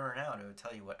candle would burn out, it would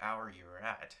tell you what hour you were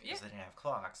at because they didn't have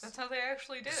clocks. That's how they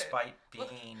actually did Despite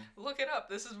being. Look it up.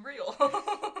 This is real.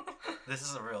 This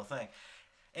is a real thing.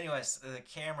 Anyways, the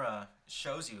camera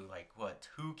shows you like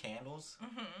 2 candles.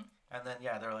 Mm-hmm. And then,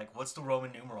 they're like, what's the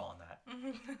Roman numeral on that?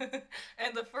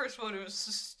 And the first one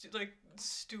was,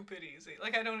 stupid easy.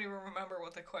 Like, I don't even remember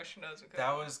what the question was.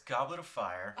 That was Goblet of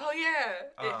Fire. Oh,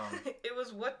 yeah. It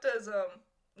was, what does,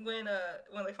 when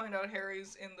they find out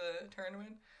Harry's in the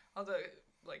tournament, all the,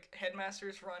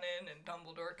 headmasters run in, and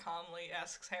Dumbledore calmly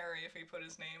asks Harry if he put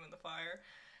his name in the fire.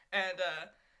 And,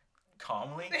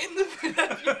 calmly? In the...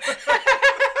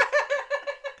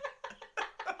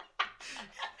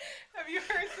 Have you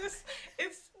heard this?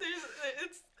 It's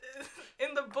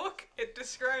in the book. It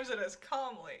describes it as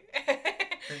calmly.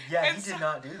 Yeah, he did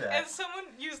not do that. And someone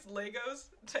used Legos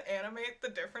to animate the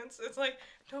difference. It's like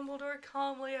Dumbledore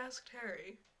calmly asked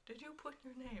Harry, "Did you put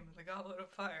your name in the Goblet of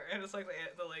Fire?" And it's like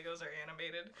the Legos are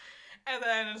animated, and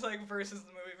then it's like versus the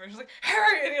movie version. It's like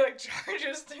Harry, and he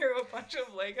charges through a bunch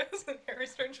of Legos, and Harry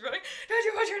starts running. "Did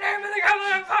you put your name in the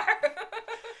Goblet of Fire?"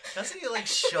 Doesn't he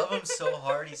shove him so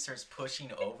hard he starts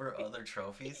pushing over other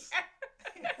trophies?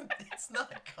 Yeah. It's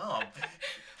not calm.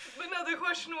 But no, the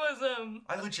question was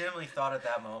I legitimately thought at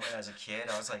that moment as a kid,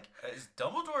 I was like, is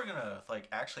Dumbledore gonna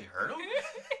actually hurt him?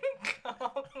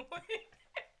 Calmly.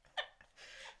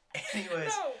 Anyways.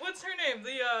 No, what's her name?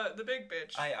 The big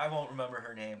bitch. I won't remember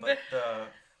her name, but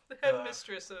the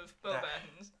headmistress of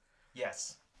Beauxbatons.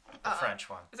 Yes. The French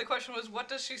one. The question was, what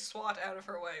does she swat out of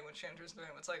her way when she enters the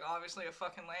room? It's like, obviously a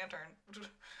fucking lantern.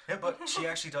 Yeah, but she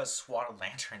actually does swat a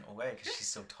lantern away because she's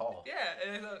so tall. Yeah,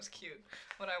 and I thought it was cute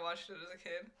when I watched it as a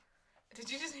kid. Did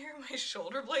you just hear my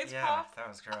shoulder blades Yeah, pop? that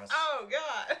was gross. Oh,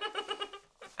 God.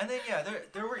 And then,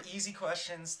 there were easy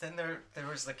questions. Then there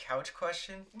was the couch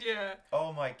question. Yeah.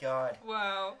 Oh, my God.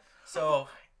 Wow. So,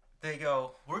 they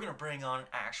go, we're going to bring on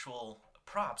actual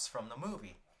props from the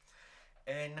movie.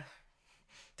 In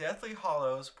Deathly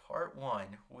Hallows Part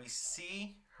 1, we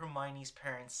see Hermione's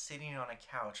parents sitting on a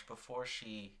couch before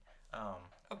she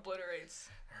obliterates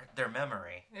their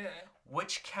memory. Yeah.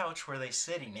 Which couch were they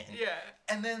sitting in? Yeah.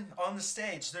 And then on the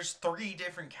stage, there's 3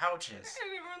 different couches.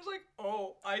 And everyone's like,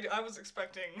 oh, I was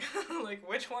expecting,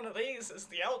 which one of these is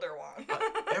the elder one?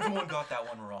 Everyone got that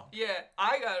one wrong. Yeah,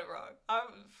 I got it wrong.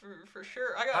 For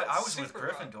sure. I was with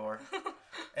Gryffindor.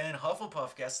 And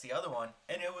Hufflepuff guessed the other one,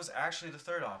 and it was actually the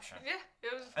 3rd option. Yeah,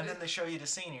 it was. And then they show you the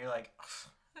scene, and you're like,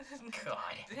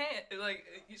 God.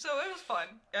 So it was fun.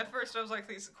 At first, I was like,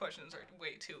 these questions are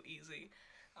way too easy.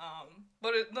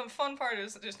 But the fun part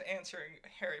is just answering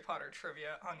Harry Potter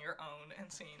trivia on your own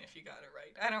and seeing if you got it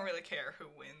right. I don't really care who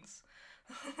wins.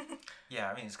 Yeah,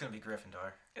 I mean, it's going to be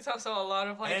Gryffindor. It's also a lot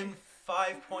of like. And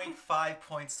 5.5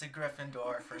 points to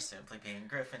Gryffindor for simply being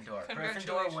Gryffindor.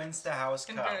 Gryffindor wins the house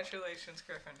cup. Congratulations,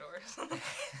 Gryffindors.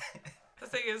 The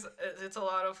thing is, it's a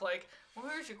lot of like,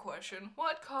 where's your question?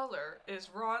 What color is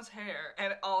Ron's hair?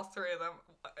 And all three of them,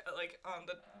 like, on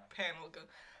the panel go,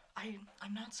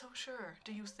 I'm not so sure.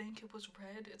 Do you think it was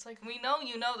red? It's like, we know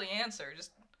you know the answer.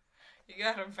 Just, you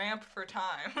gotta vamp for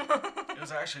time. It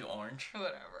was actually orange.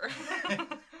 Whatever.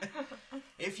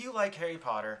 If you like Harry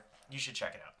Potter, you should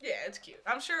check it out. Yeah, it's cute.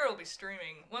 I'm sure it'll be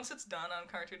streaming. Once it's done on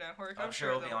Cartoon Network, I'm sure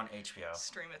it'll be on HBO.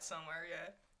 Stream it somewhere,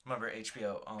 yeah. Remember,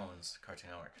 HBO owns Cartoon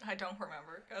Network. I don't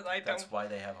remember. That's why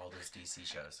they have all those DC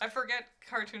shows. I forget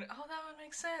Cartoon... Oh, that would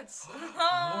make sense.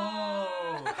 Whoa!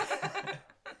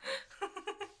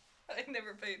 I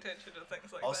never pay attention to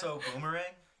things like also, that.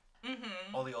 Boomerang.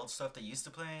 Mm-hmm. All the old stuff they used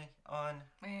to play on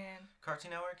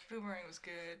Cartoon Network. Boomerang was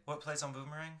good. What plays on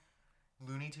Boomerang?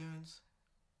 Looney Tunes?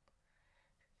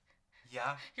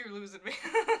 Yeah. You're losing me.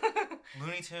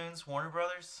 Looney Tunes, Warner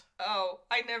Brothers. Oh,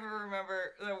 I never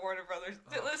remember the Warner Brothers.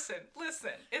 Oh.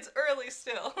 Listen. It's early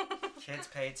still. Kids,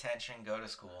 pay attention. Go to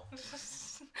school.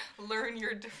 Learn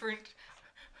your different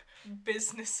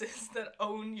businesses that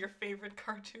own your favorite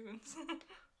cartoons.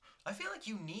 I feel like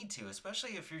you need to,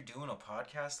 especially if you're doing a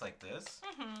podcast like this.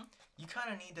 Mm-hmm. You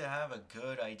kind of need to have a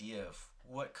good idea of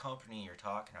what company you're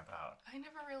talking about. I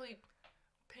never really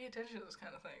pay attention to those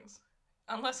kind of things.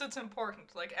 Unless it's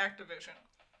important, like Activision.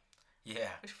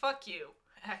 Yeah. Which, fuck you,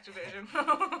 Activision.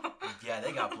 Yeah,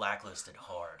 they got blacklisted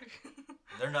hard.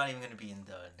 They're not even going to be in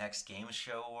the next Game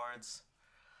Show Awards.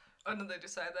 Oh, did they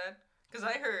decide that? Because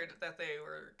I heard that they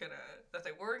were gonna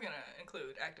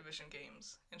include Activision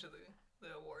games into the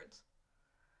awards.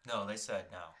 No, they said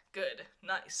no. Good.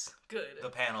 Nice. Good. The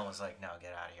panel was like, no,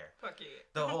 get out of here. Fuck you.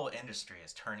 The whole industry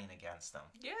is turning against them.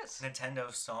 Yes. Nintendo,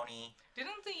 Sony.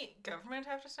 Didn't the government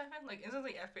have to step in? Like, isn't the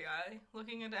FBI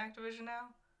looking into Activision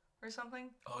now? Or something?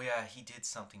 Oh yeah, he did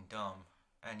something dumb.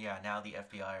 And yeah, now the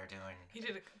FBI are doing... He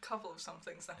did a couple of some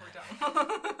things that were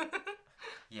dumb.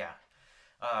 Yeah.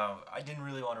 I didn't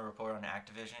really want to report on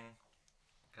Activision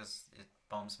because it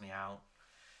bums me out.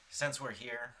 Since we're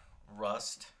here,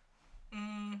 Rust.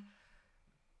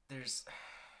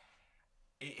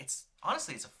 It's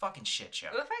honestly, it's a fucking shit show.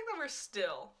 The fact that we're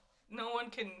still, no one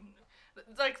can,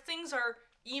 like, things are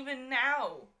even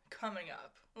now coming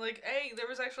up. Like, hey, there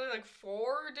was actually like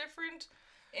 4 different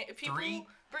people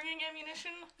bringing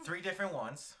ammunition. 3 different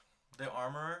ones. The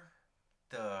armorer,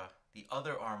 the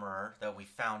other armorer that we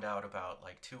found out about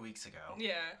like 2 weeks ago.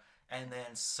 Yeah. And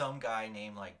then some guy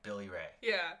named like Billy Ray.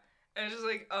 Yeah. And it's just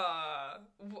like,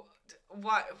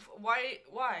 why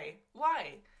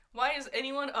is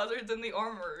anyone other than the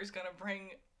armorers gonna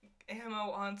bring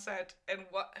ammo on set, and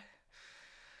what?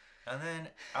 And then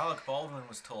Alec Baldwin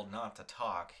was told not to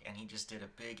talk, and he just did a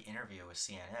big interview with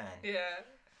CNN. Yeah.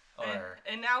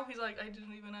 And now he's like, I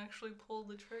didn't even actually pull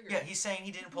the trigger. Yeah, he's saying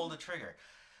he didn't pull the trigger.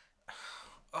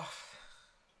 Oh.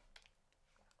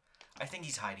 I think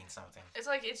he's hiding something. It's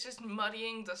like, it's just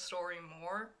muddying the story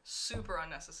more, super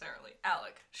unnecessarily.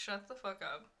 Alec, shut the fuck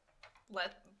up.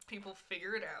 Let people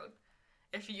figure it out.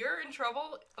 If you're in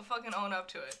trouble, fucking own up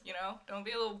to it, you know? Don't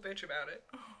be a little bitch about it.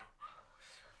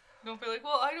 Don't be like,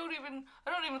 well, I don't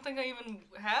even think I even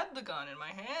had the gun in my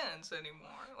hands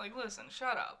anymore. Like, listen,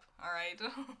 shut up, alright?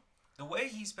 The way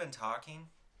he's been talking,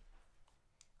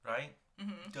 right,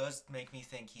 does make me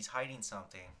think he's hiding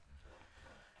something.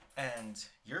 And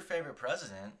your favorite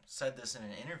president said this in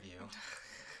an interview,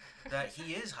 that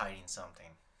he is hiding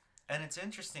something. And it's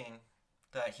interesting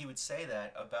that he would say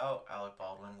that about Alec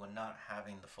Baldwin when not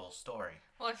having the full story.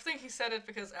 Well, I think he said it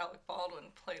because Alec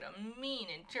Baldwin played a mean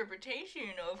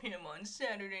interpretation of him on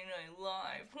Saturday Night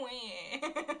Live.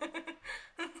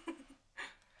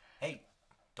 Hey,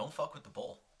 don't fuck with the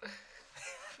bull.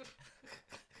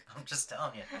 I'm just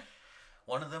telling you.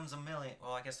 One of them's a million.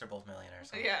 Well, I guess they're both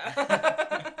millionaires. Huh? Yeah.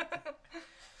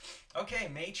 Okay,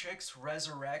 Matrix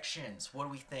Resurrections. What do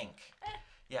we think?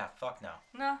 Yeah, fuck no.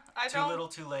 No, I don't. Too little,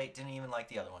 too late. Didn't even like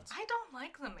the other ones. I don't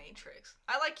like The Matrix.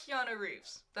 I like Keanu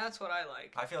Reeves. That's what I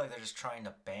like. I feel like they're just trying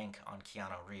to bank on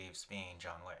Keanu Reeves being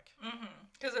John Wick.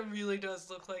 Because it really does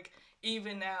look like,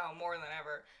 even now, more than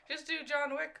ever, just do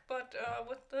John Wick, but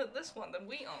with this one that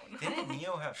we own. Didn't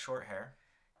Neo have short hair?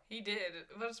 He did,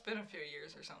 but it's been a few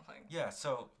years or something. Yeah,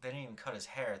 so they didn't even cut his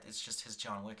hair. It's just his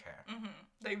John Wick hair.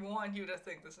 They want you to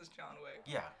think this is John Wick.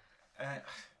 Yeah.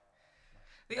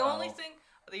 The only thing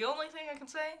I can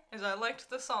say is I liked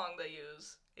the song they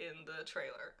use in the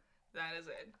trailer. That is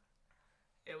it.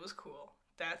 It was cool.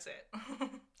 That's it.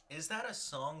 Is that a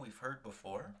song we've heard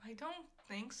before? I don't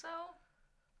think so.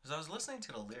 Because I was listening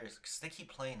to the lyrics, because they keep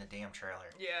playing the damn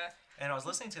trailer. Yeah. And I was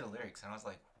listening to the lyrics, and I was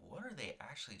like, what are they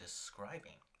actually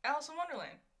describing? Alice in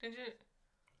Wonderland. Did you...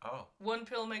 Oh. One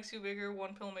pill makes you bigger,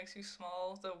 one pill makes you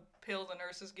small. The pill the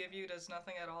nurses give you does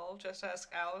nothing at all. Just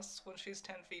ask Alice when she's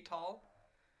 10 feet tall.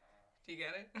 Do you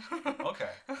get it? Okay.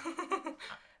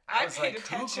 I was paid like,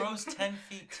 attention. who grows 10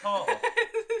 feet tall?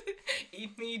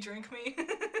 Eat me, drink me.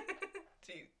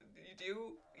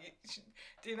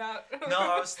 Do you not? No,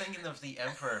 I was thinking of the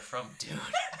Emperor from Dune.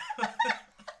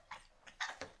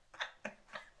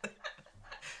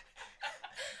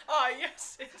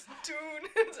 Yes, it's Dune.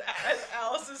 It's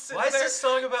Alice is sitting Why is there. this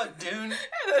song about Dune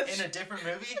in a different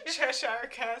movie? Cheshire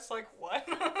Cat's like, what?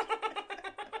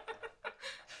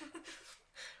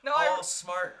 No, All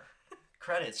smart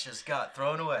credits just got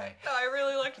thrown away. No, I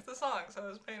really liked the song, so I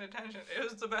was paying attention. It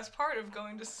was the best part of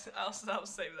going to... I'll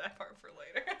save that part for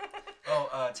later.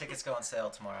 Tickets go on sale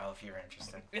tomorrow if you're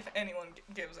interested. If anyone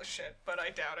gives a shit, but I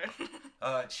doubt it.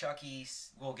 Chucky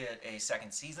will get a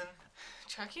second season.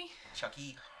 Chucky?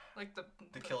 Chucky. Like the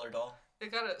killer doll.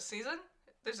 It got a season?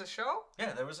 There's a show?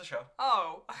 Yeah, there was a show.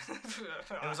 Oh.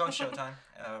 It was on Showtime.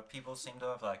 People seem to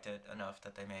have liked it enough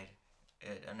that they made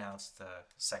it announced the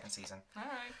second season.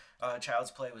 Alright.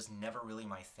 Child's Play was never really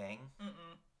my thing.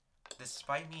 Mm-mm.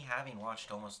 Despite me having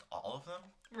watched almost all of them.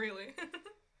 Really?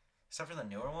 Except for the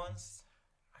newer ones.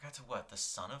 I got to what? The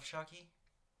son of Chucky?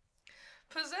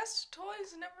 Possessed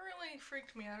toys never really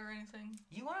freaked me out or anything.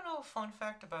 You want to know a fun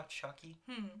fact about Chucky?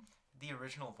 Hmm. The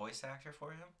original voice actor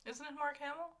for him? Isn't it Mark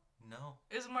Hamill? No.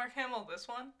 Is Mark Hamill this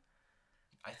one?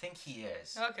 I think he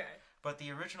is. Okay. But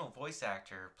the original voice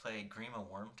actor played Grima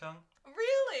Wormtongue.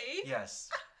 Really? Yes.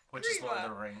 Which is Lord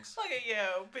of the Rings. Look at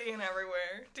you, being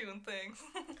everywhere, doing things.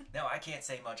 No, I can't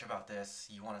say much about this.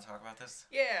 You want to talk about this?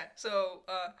 Yeah, so,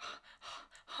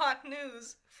 hot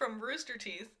news from Rooster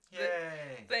Teeth.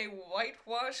 Yay! They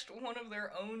whitewashed one of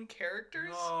their own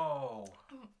characters. No!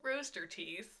 Rooster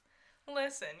Teeth,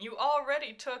 listen, you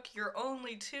already took your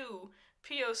only two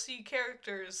POC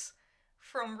characters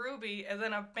from Ruby and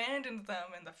then abandoned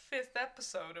them in the 5th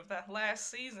episode of that last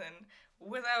season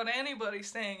without anybody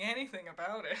saying anything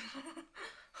about it.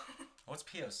 What's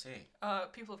POC?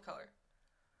 People of color.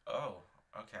 Oh,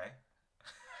 okay.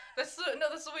 That's the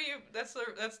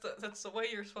way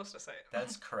you're supposed to say it.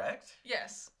 That's correct?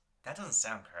 Yes. That doesn't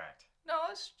sound correct. No,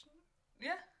 it's...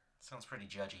 Yeah. Sounds pretty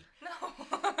judgy. No.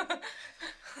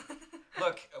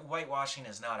 Look, whitewashing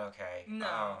is not okay.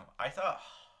 No. I thought...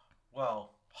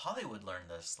 Well, Hollywood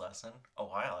learned this lesson a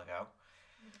while ago.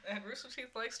 And Rooster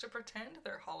Teeth likes to pretend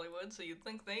they're Hollywood, so you'd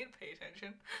think they'd pay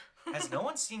attention. Has no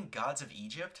one seen Gods of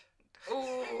Egypt?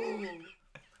 Ooh.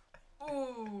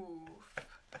 Ooh.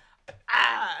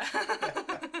 Ah!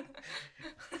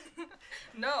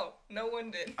 No one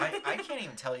did. I can't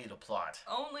even tell you the plot.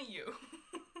 Only you.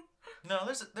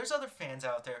 No, there's other fans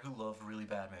out there who love really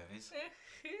bad movies.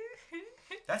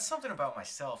 That's something about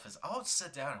myself is I'll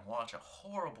sit down and watch a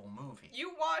horrible movie.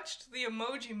 You watched the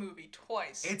Emoji Movie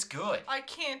twice. It's good. I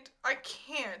can't.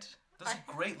 There's a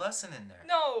great lesson in there.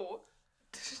 No.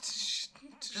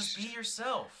 Just be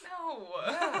yourself. No.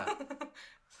 Yeah.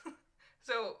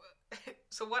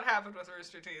 So what happened with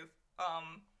Rooster Teeth?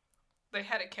 They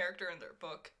had a character in their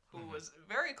book who was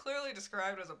very clearly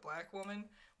described as a black woman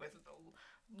with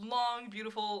long,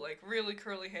 beautiful, like really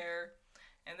curly hair.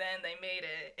 And then they made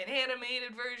an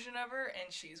animated version of her,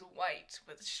 and she's white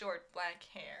with short black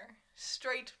hair.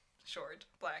 Straight, short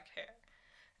black hair.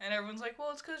 And everyone's like, well,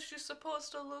 it's because she's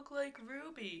supposed to look like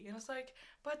Ruby. And it's like,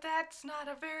 but that's not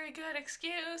a very good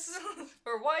excuse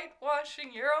for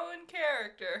whitewashing your own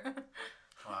character.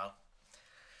 Wow.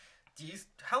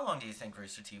 How long do you think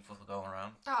Rooster Teeth will go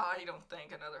around? I don't think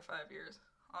another 5 years,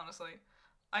 honestly.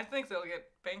 I think they'll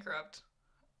get bankrupt.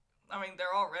 I mean,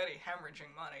 they're already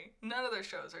hemorrhaging money. None of their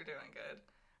shows are doing good.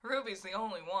 Ruby's the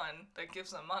only one that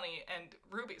gives them money, and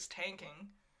Ruby's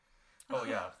tanking. Oh,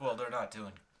 yeah. Well, they're not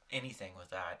doing anything with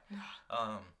that.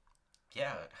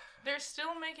 Yeah. They're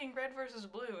still making Red vs.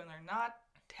 Blue, and they're not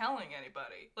telling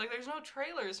anybody. Like, there's no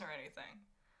trailers or anything.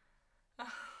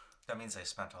 That means they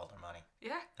spent all their money.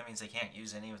 Yeah. That means they can't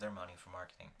use any of their money for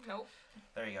marketing. Nope.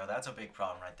 There you go. That's a big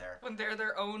problem right there. When they're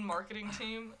their own marketing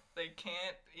team, they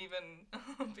can't even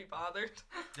be bothered.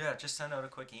 Yeah, just send out a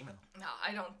quick email. No,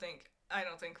 I don't think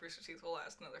Rooster Teeth will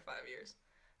last another 5 years.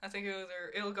 I think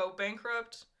it'll go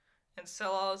bankrupt and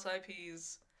sell all its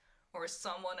IPs, or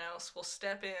someone else will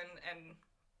step in and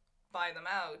buy them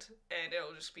out, and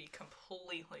it'll just be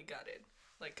completely gutted.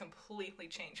 Like, completely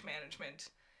change management,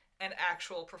 and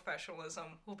actual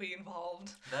professionalism will be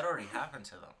involved. That already happened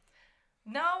to them.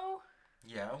 No.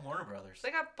 Yeah, Warner Brothers. They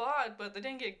got bought, but they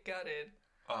didn't get gutted.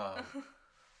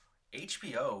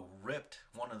 HBO ripped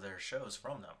one of their shows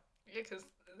from them. Yeah, because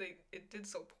it did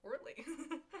so poorly.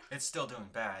 It's still doing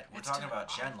bad. We're It's talking doing about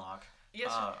awful. Genlock.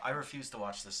 Yes. I refuse to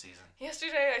watch this season.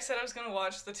 Yesterday I said I was going to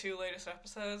watch the 2 latest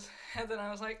episodes, and then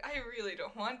I was like, I really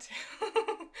don't want to.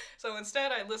 So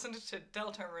instead I listened to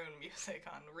Deltarune music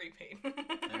on repeat.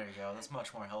 There you go. That's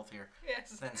much more healthier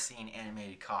Yes. than seeing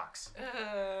animated cocks.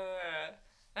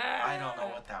 I I don't know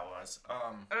what that was.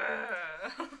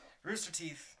 Rooster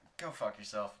Teeth, go fuck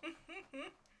yourself.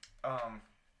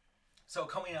 So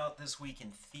coming out this week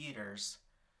in theaters,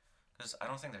 because I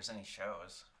don't think there's any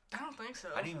shows. I don't think so.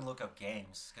 I didn't even look up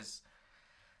games, because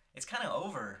it's kind of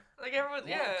over. Like everyone,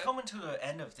 yeah. We're coming to the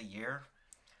end of the year,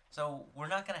 so we're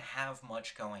not going to have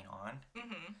much going on.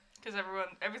 Because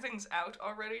everything's out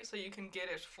already, so you can get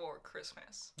it for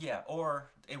Christmas. Yeah,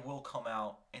 or it will come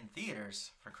out in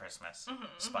theaters for Christmas.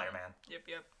 Spider-Man.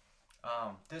 Yep.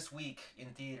 This week in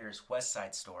theaters, West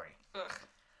Side Story. Ugh.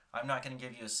 I'm not going to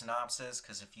give you a synopsis,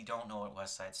 because if you don't know what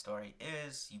West Side Story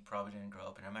is, you probably didn't grow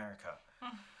up in America.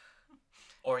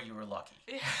 Or you were lucky.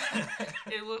 Yeah.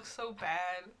 It looks so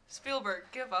bad. Spielberg,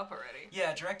 give up already.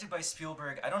 Yeah, directed by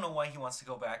Spielberg. I don't know why he wants to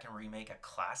go back and remake a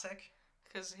classic.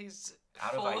 Because he's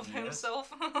Out full of of ideas?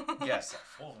 himself. Yes,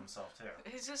 full of himself, too.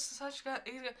 He's just such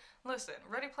listen,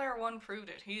 Ready Player One proved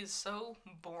it. He is so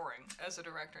boring as a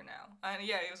director now. And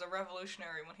yeah, he was a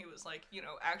revolutionary when he was like,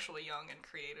 actually young and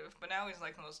creative. But now he's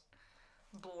like the most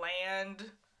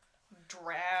bland,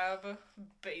 drab,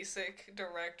 basic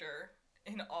director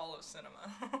in all of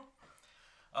cinema.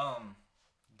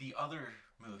 The other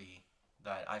movie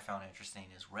that I found interesting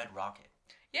is Red Rocket.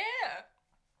 Yeah.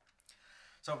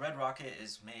 So Red Rocket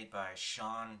is made by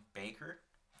Sean Baker.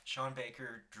 Sean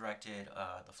Baker directed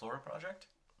The Florida Project.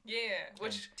 Yeah,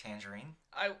 which and Tangerine.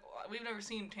 we've never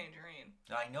seen Tangerine.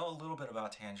 I know a little bit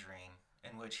about Tangerine,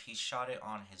 in which he shot it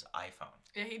on his iPhone.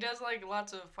 Yeah, he does like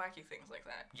lots of wacky things like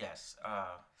that. Yes,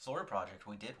 Florida Project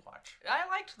we did watch. I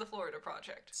liked the Florida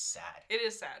Project. Sad. It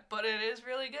is sad, but it is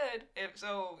really good.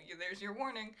 There's your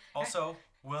warning. Also,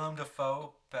 Willem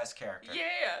Dafoe, best character.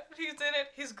 Yeah, he's in it.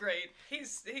 He's great.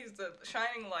 He's the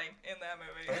shining light in that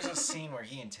movie. There's a scene where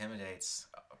he intimidates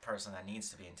a person that needs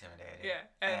to be intimidated. Yeah,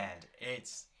 and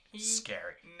it's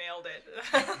scary. Nailed it.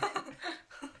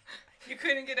 You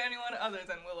couldn't get anyone other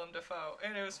than Willem Dafoe,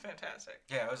 and it was fantastic.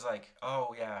 Yeah, it was like,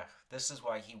 oh yeah, this is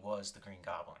why he was the Green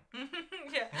Goblin.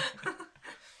 Yeah.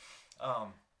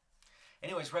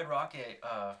 Anyways, Red Rocket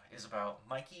is about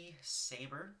Mikey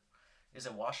Saber, is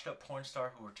a washed-up porn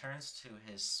star who returns to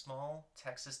his small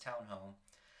Texas townhome.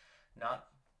 Not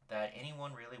that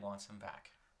anyone really wants him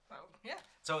back. Oh, yeah.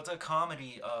 So it's a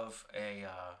comedy of a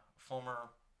former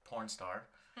porn star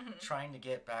trying to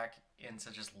get back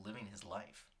into just living his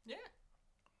life. Yeah.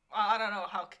 I don't know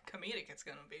how comedic it's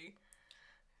gonna be.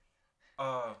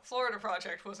 Florida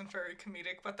Project wasn't very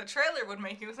comedic, but the trailer would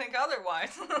make you think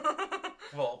otherwise.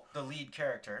 Well, the lead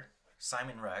character,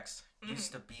 Simon Rex,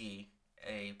 used to be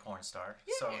a porn star,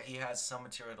 so he has some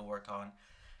material to work on.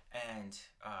 And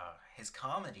his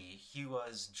comedy, he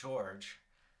was George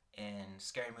in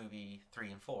Scary Movie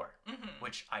 3 and 4,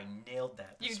 which I nailed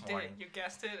that this morning. You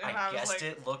guessed it. And I guessed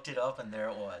it, looked it up, and there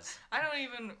it was. I don't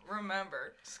even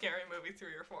remember Scary Movie 3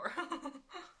 or 4.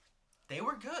 They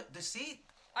were good.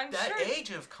 I'm that sure, age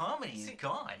of comedy is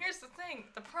gone. Here's the thing.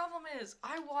 The problem is,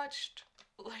 I watched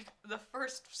like the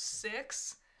first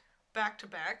 6 back to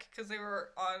back because they were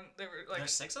like.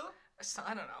 There's 6 of them?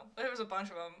 I don't know. There was a bunch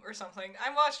of them or something.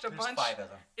 I watched There's bunch 5 of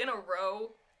them in a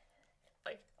row,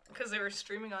 like because they were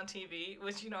streaming on TV.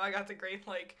 Which I got the great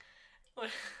like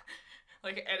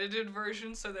edited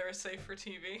version, so they were safe for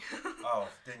TV. Oh,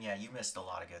 then yeah, you missed a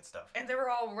lot of good stuff. And they were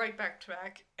all right back to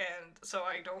back, and so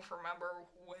I don't remember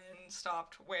when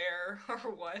stopped where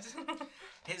or what.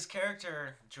 His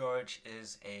character, George,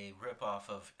 is a ripoff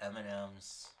of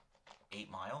Eminem's 8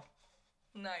 Mile.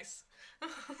 Nice.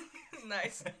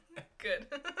 Nice. Good.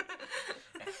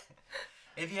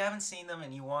 If you haven't seen them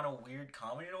and you want a weird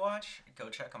comedy to watch, go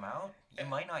check them out. You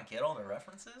might not get all the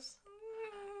references.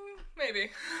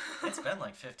 Maybe. It's been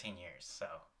like 15 years, so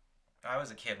I was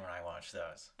a kid when I watched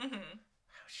those. I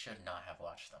should not have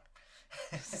watched them.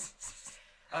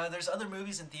 There's other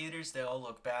movies in theaters. They all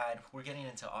look bad. We're getting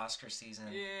into Oscar season.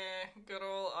 Yeah, good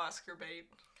old Oscar bait.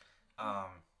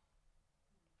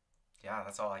 Yeah,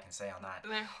 that's all I can say on that.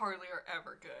 They hardly are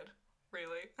ever good,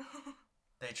 really.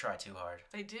 They try too hard.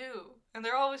 They do. And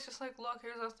they're always just like, look,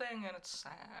 here's a thing, and it's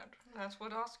sad. That's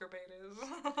what Oscar bait is.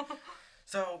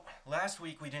 So, last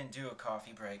week we didn't do a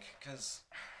coffee break because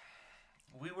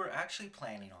we were actually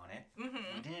planning on it.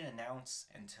 We didn't announce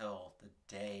until the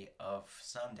day of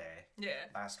Sunday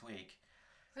last week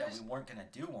that we weren't going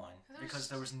to do one because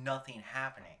there was nothing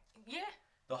happening. Yeah.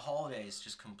 The holidays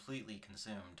just completely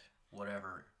consumed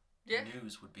whatever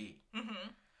news would be. Mm-hmm.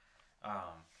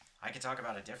 I could talk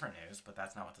about a different news, but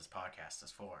that's not what this podcast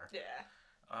is for.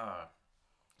 Yeah.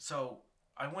 So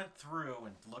I went through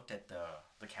and looked at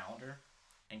the calendar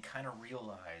and kind of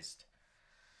realized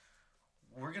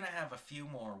we're going to have a few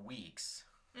more weeks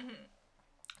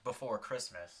before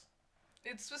Christmas.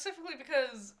 It's specifically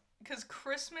because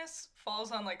Christmas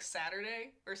falls on like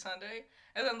Saturday or Sunday,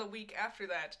 and then the week after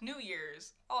that, New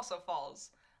Year's also falls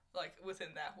like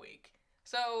within that week.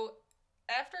 So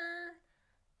after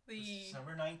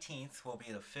December 19th will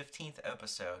be the 15th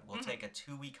episode. We'll take a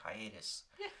 2-week hiatus.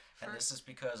 Yeah. And this is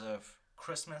because of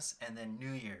Christmas and then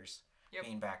New Year's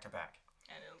being back to back.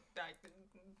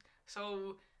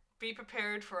 So be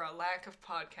prepared for a lack of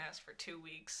podcasts for 2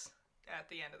 weeks at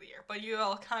the end of the year. But you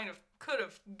all kind of could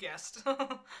have guessed.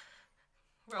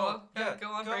 Well, go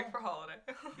on break for holiday.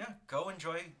 Yeah, go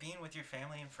enjoy being with your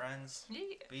family and friends.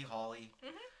 Yeah. Be Holly,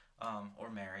 or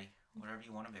Mary, whatever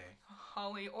you want to be.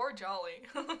 Holly or Jolly.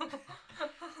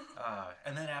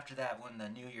 And then after that, when the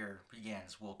new year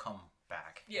begins, we'll come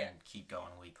back and keep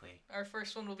going weekly. Our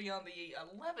first one will be on the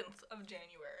 11th of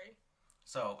January.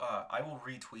 So I will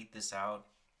retweet this out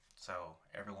so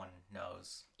everyone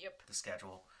knows the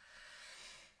schedule.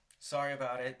 Sorry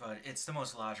about it, but it's the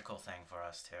most logical thing for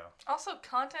us too. Also,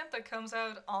 content that comes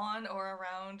out on or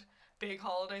around big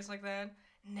holidays like that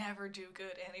never do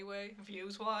good anyway,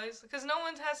 views-wise. Because no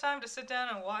one has time to sit down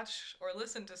and watch or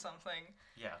listen to something.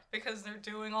 Yeah. Because they're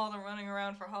doing all the running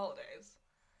around for holidays.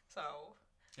 So...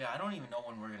 Yeah, I don't even know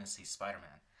when we're going to see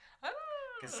Spider-Man. I don't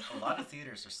know. Because a lot of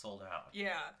theaters are sold out.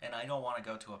 Yeah. And I don't want to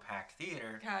go to a packed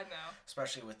theater. God, no.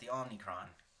 Especially with the Omicron.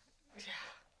 Yeah.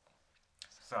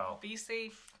 So... Be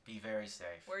safe. Be very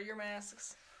safe. Wear your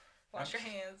masks. Wash your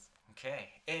hands. Okay,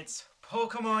 it's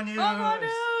Pokemon news! Pokemon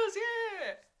news,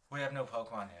 yeah! We have no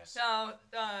Pokemon news. No,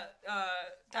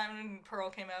 Diamond and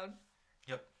Pearl came out.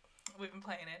 Yep. We've been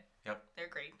playing it. Yep. They're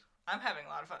great. I'm having a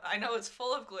lot of fun. I know it's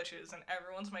full of glitches and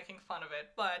everyone's making fun of it,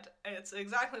 but it's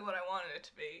exactly what I wanted it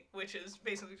to be, which is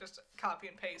basically just copy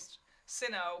and paste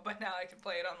Sinnoh, but now I can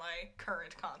play it on my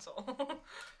current console.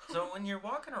 So when you're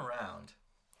walking around,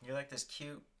 you're like this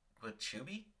cute,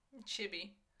 Chibi?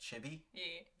 Chibi.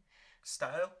 Yeah.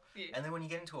 Style? Yeah. And then when you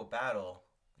get into a battle,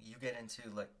 you get into,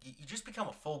 like, you just become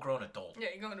a full-grown adult. Yeah,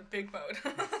 you go into big mode.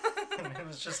 And it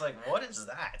was just like, what is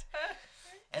that?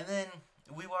 And then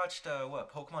we watched,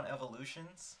 Pokemon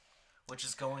Evolutions, which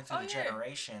is going through the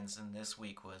generations, and this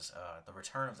week was the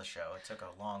return of the show. It took a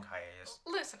long hiatus.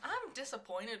 Listen, I'm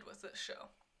disappointed with this show.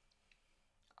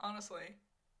 Honestly.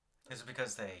 Is it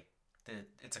because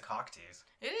it's a cock tease?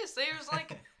 It is.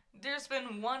 There's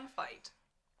been one fight,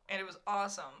 and it was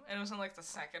awesome. And it was in like the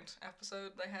second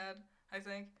episode they had, I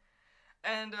think.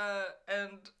 And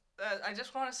I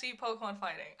just want to see Pokemon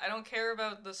fighting. I don't care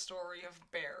about the story of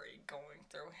Barry going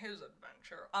through his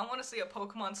adventure. I want to see a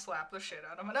Pokemon slap the shit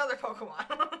out of another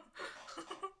Pokemon.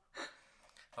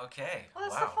 Okay. Well,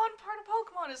 that's the fun part of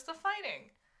Pokemon is the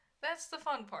fighting. That's the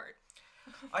fun part.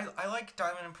 I like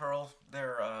Diamond and Pearl.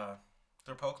 They're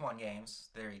Pokemon games.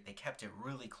 They kept it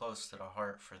really close to the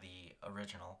heart for the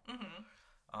original. Mm-hmm.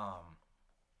 I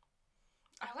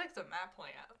like the map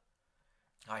layout.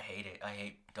 I hate it. I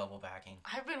hate double backing.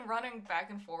 I've been running back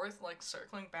and forth, like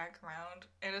circling back around.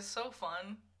 It is so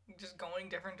fun, just going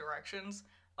different directions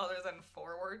other than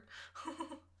forward.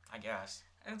 I guess.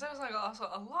 And there's like also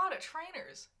a lot of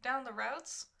trainers down the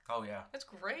routes. Oh yeah. It's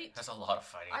great. There's a lot of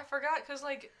fighting. I forgot because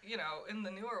in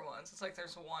the newer ones, it's like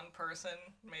there's one person,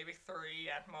 maybe 3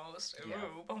 at most. Ooh, yeah.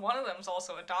 But one of them's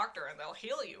also a doctor and they'll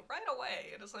heal you right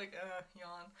away. And it's like,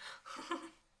 yawn.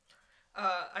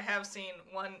 I have seen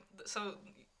one. So,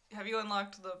 have you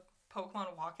unlocked the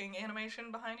Pokemon walking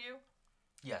animation behind you?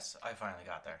 Yes, I finally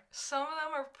got there. Some of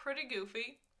them are pretty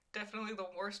goofy. Definitely the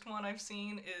worst one I've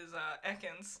seen is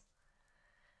Ekans.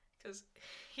 Because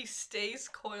he stays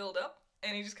coiled up,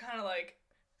 and he just kind of like,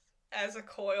 as a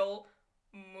coil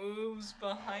moves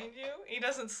behind you. He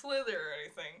doesn't slither or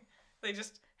anything. They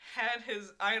just had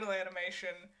his idle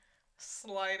animation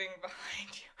sliding behind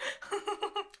you.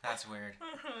 That's weird.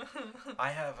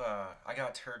 I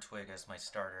got Turtwig as my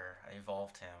starter. I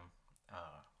evolved him.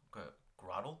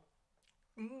 Groddle?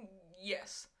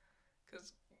 Yes.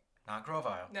 Cause not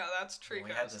Grovyle. No, that's Trico.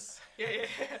 We had this. Yeah.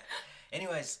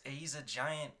 Anyways, he's a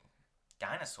giant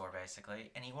dinosaur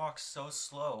basically, and he walks so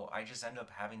slow. I just end up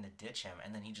having to ditch him,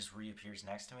 and then he just reappears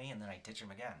next to me, and then I ditch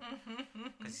him again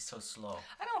because he's so slow.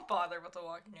 I don't bother with the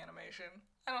walking animation.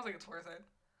 I don't think it's worth it.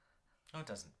 No, it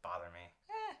doesn't bother me.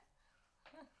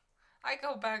 I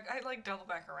go back. I like double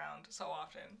back around so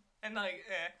often, and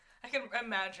I can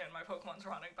imagine my Pokemon's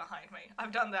running behind me.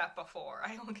 I've done that before.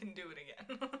 I can do it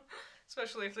again.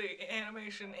 Especially if the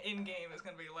animation in-game is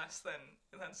going to be less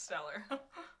than stellar.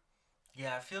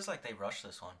 Yeah, it feels like they rushed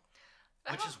this one.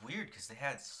 Which is weird, because they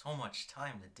had so much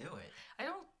time to do it. I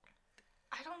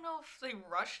don't know if they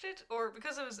rushed it, or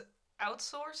because it was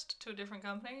outsourced to a different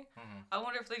company. Mm-hmm. I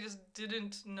wonder if they just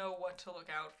didn't know what to look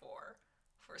out for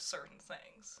certain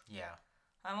things. Yeah.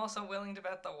 I'm also willing to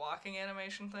bet the walking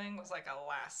animation thing was like a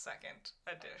last second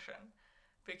addition.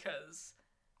 Because...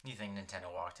 You think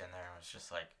Nintendo walked in there and was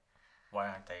just like, why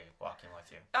aren't they walking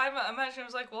with you? I imagine it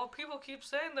was like, well, people keep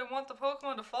saying they want the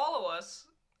Pokemon to follow us.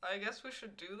 I guess we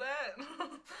should do that.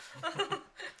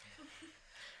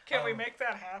 Can we make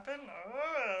that happen?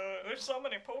 There's so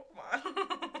many Pokemon.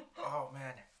 Oh,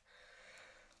 man.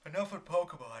 Enough with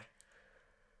Pokemon.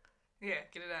 Yeah,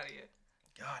 get it out of you.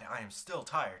 God, I am still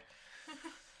tired.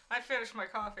 I finished my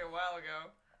coffee a while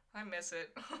ago. I miss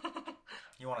it.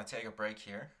 You want to take a break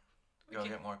here? Go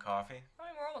get more coffee? I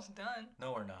mean, we're almost done.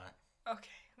 No, we're not.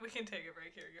 Okay, we can take a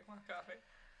break here and get more coffee.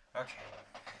 Okay.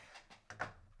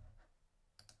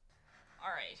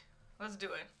 Alright, let's do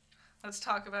it. Let's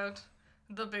talk about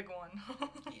the big one.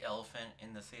 The elephant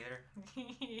in the theater.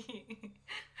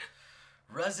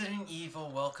 Resident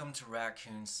Evil, welcome to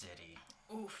Raccoon City.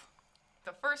 Oof.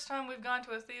 The first time we've gone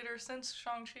to a theater since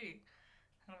Shang-Chi.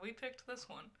 And we picked this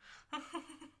one.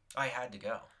 I had to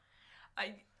go.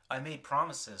 I made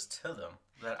promises to them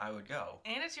that I would go.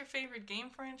 And it's your favorite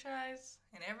game franchise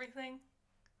and everything.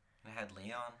 And I had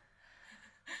Leon.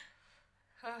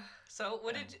 So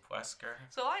what did you... Wesker.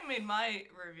 So I made my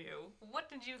review. What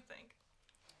did you think?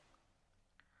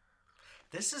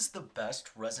 This is the best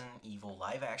Resident Evil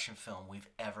live-action film we've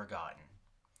ever gotten.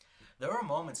 There were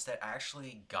moments that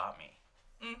actually got me.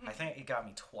 Mm-hmm. I think it got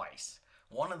me twice.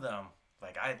 One of them,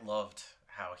 like, I loved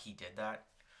how he did that,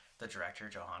 the director,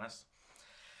 Johannes.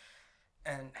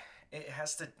 And it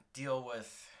has to deal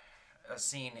with a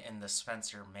scene in the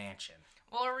Spencer mansion.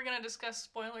 Well, are we going to discuss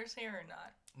spoilers here or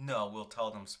not? No, we'll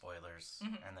tell them spoilers,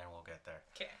 and then we'll get there.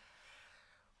 Okay.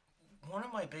 One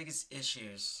of my biggest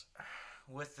issues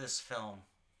with this film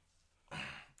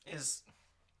is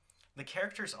the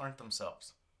characters aren't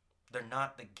themselves. They're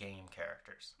not the game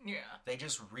characters. Yeah. They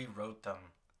just rewrote them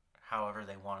however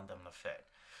they wanted them to fit.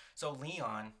 So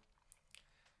Leon,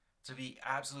 to be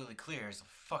absolutely clear, is a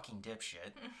fucking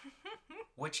dipshit.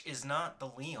 Which is not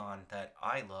the Leon that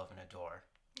I love and adore.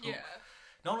 Yeah.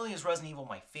 Not only is Resident Evil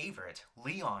my favorite,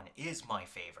 Leon is my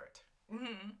favorite.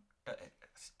 Mm-hmm.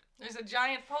 There's a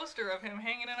giant poster of him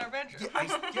hanging in our bedroom. I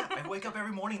wake up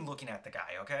every morning looking at the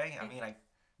guy, okay? I mean, I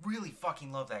really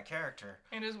fucking love that character.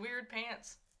 And his weird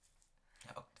pants.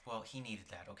 Oh, well, he needed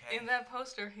that, okay? In that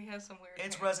poster, he has some weird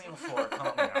pants. It's Resident Evil 4,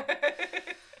 calm down.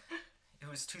 It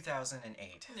was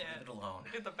 2008. Yeah. Leave it alone.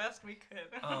 We did the best we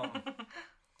could.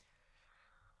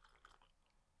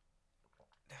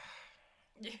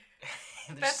 Yeah.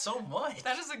 There's so much.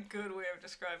 That is a good way of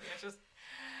describing it. It's just...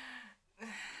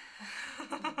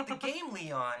 The game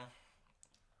Leon,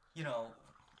 you know,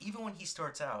 even when he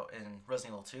starts out in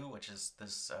Resident Evil 2, which is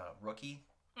this rookie,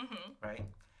 right?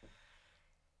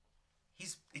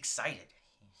 He's excited.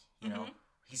 You know,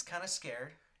 he's kind of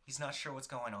scared. He's not sure what's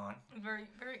going on. Very,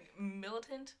 very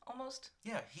militant, almost.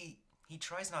 Yeah, he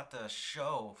tries not to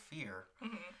show fear.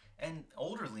 And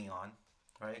older Leon,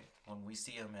 right, when we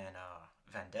see him in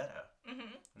Vendetta,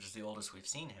 which is the oldest we've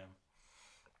seen him,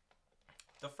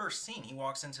 the first scene, he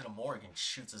walks into the morgue and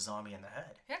shoots a zombie in the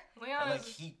head. Yeah, Leon and, like,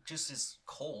 he just is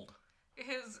cold.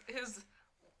 His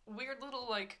weird little,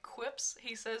 like, quips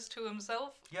he says to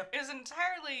himself is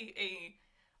entirely a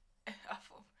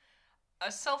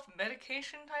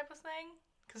self-medication type of thing.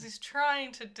 Because he's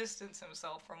trying to distance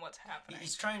himself from what's happening.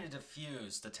 He's trying to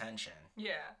diffuse the tension.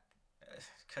 Yeah.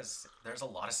 Because there's a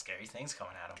lot of scary things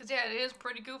coming at him. Because, yeah, it is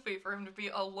pretty goofy for him to be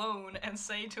alone and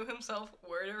say to himself,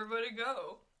 where'd everybody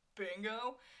go?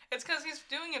 Bingo. It's because he's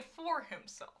doing it for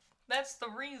himself. That's the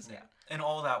reason. Yeah. And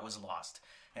all that was lost.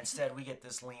 Instead, we get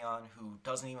this Leon who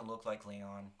doesn't even look like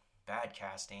Leon. Bad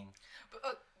casting.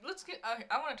 But let's get...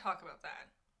 I want to talk about that.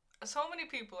 So many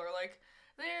people are like,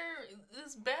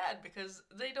 it's bad because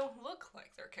they don't look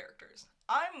like their characters.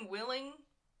 I'm willing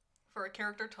for a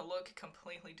character to look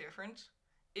completely different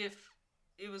if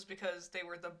it was because they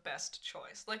were the best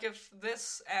choice. Like, if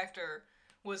this actor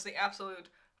was the absolute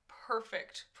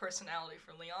perfect personality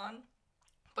for Leon,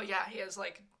 but yeah, he has,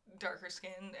 like, darker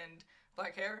skin and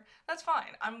black hair, that's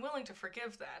fine. I'm willing to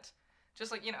forgive that.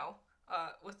 Just like, you know,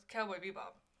 with Cowboy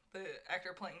Bebop, the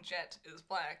actor playing Jet is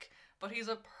black, but he's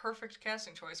a perfect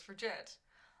casting choice for Jet.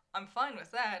 I'm fine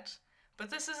with that, but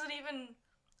this isn't even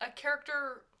a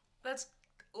character that's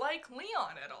like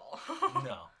Leon at all.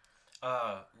 No.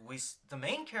 The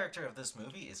main character of this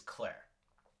movie is Claire.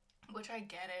 Which I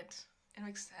get it. It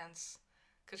makes sense.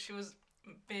 Because she was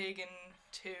big in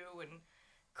 2 and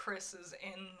Chris is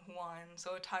in 1,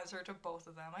 so it ties her to both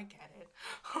of them. I get it.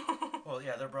 Well,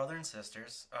 yeah, they're brother and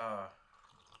sisters.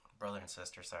 Brother and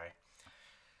sister, sorry.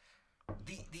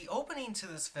 The opening to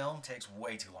this film takes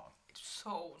way too long. It's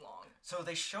so long. So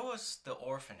they show us the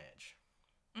orphanage.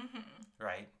 Mm-hmm.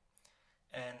 Right?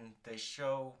 And they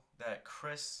show that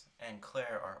Chris and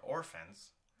Claire are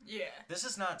orphans. Yeah. This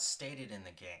is not stated in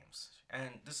the games.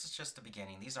 And this is just the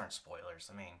beginning. These aren't spoilers.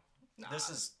 I mean, this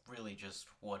is really just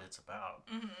what it's about.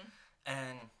 Mm-hmm.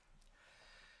 And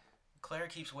Claire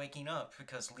keeps waking up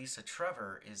because Lisa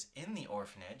Trevor is in the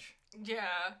orphanage.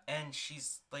 Yeah. And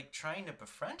she's, like, trying to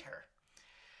befriend her.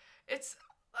 It's,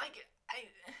 like,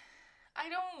 I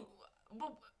don't...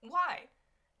 Well, why?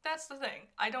 That's the thing.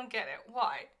 I don't get it.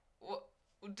 Why?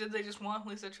 Did they just want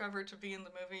Lisa Trevor to be in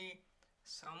the movie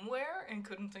somewhere and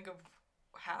couldn't think of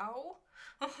how?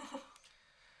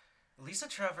 Lisa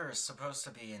Trevor is supposed to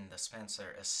be in the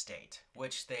Spencer estate,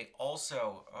 which they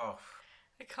also...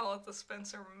 They call it the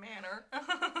Spencer Manor.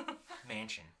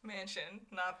 Mansion. Mansion,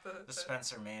 not the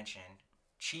Spencer Mansion.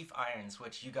 Chief Irons,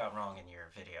 which you got wrong in your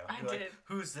video. I You're did. Like,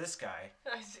 who's this guy?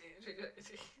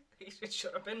 It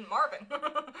should have been Marvin.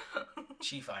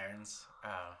 Chief Irons.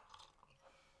 I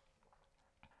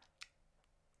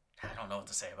don't know what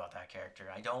to say about that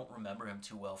character. I don't remember him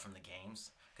too well from the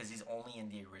games because he's only in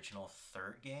the original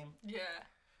 3rd game. Yeah.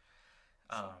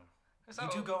 You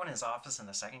do go in his office in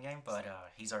the 2nd game, but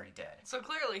he's already dead. So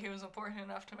clearly he was important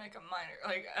enough to make a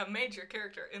major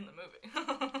character in the movie.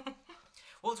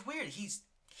 Well, it's weird. He's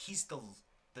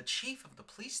the chief of the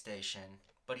police station,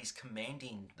 but he's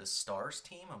commanding the STARS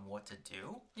team on what to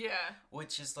do. Yeah.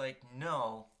 Which is like,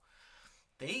 no,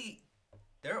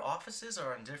 their offices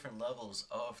are on different levels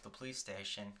of the police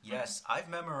station. Yes, I've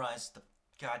memorized the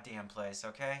goddamn place,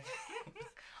 okay?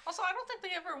 Also, I don't think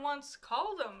they ever once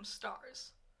called them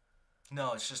STARS.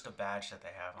 No, it's just a badge that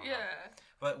they have on them. Yeah.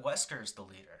 But Wesker's the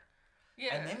leader.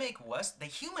 Yeah. And they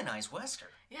humanize Wesker.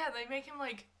 Yeah, they make him,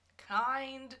 like,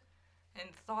 kind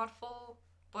and thoughtful,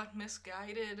 but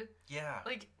misguided. Yeah.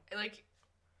 Like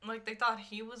they thought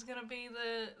he was gonna be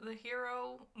the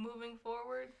hero moving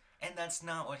forward. And that's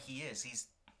not what he is. He's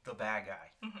the bad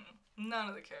guy. Mm-hmm. None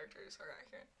of the characters are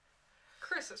accurate.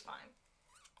 Chris is fine.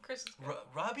 Chris is good.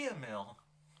 Robbie Amell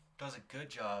does a good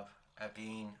job at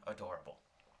being adorable.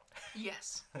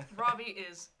 Yes. Robbie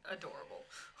is adorable.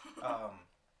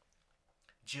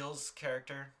 Jill's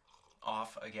character,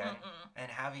 off again.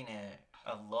 And having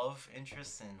a love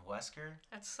interest in Wesker.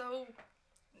 That's so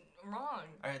wrong.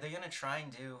 Are they going to try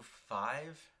and do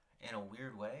 5 in a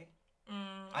weird way?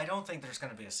 I don't think there's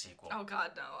going to be a sequel. Oh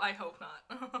god, no. I hope not.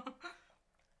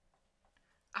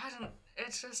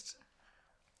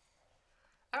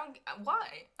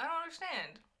 Why? I don't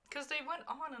understand. Because they went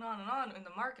on and on and on in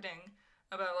the marketing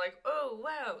about like, oh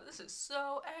wow, this is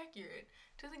so accurate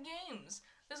to the games.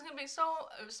 This is going to be so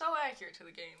accurate to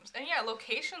the games. And yeah,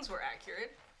 locations were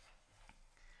accurate.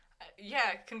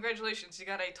 Yeah, congratulations. You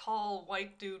got a tall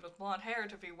white dude with blonde hair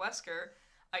to be Wesker.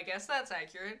 I guess that's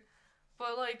accurate.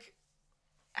 But like,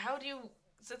 how do you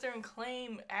sit there and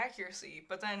claim accuracy,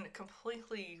 but then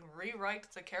completely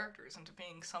rewrite the characters into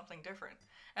being something different?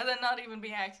 And then not even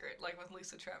be accurate, like with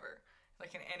Lisa Trevor.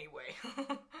 Like in any way.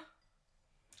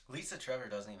 Lisa Trevor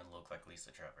doesn't even look like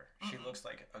Lisa Trevor. She looks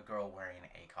like a girl wearing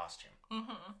a costume. And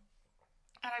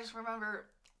I just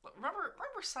remember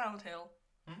Silent Hill?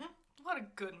 What a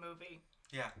good movie.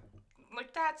 Yeah.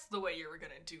 Like, that's the way you were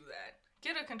gonna do that.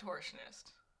 Get a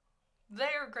contortionist.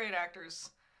 They are great actors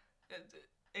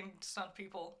and stunt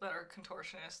people that are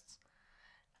contortionists.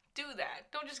 Do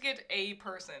that. Don't just get a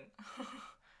person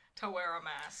to wear a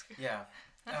mask. Yeah.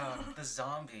 The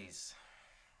zombies.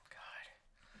 God.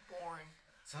 Boring.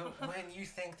 So when you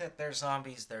think that they're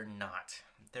zombies, they're not.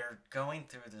 They're going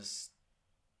through this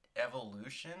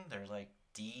evolution. They're like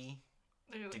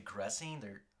digressing.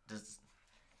 They're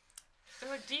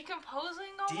like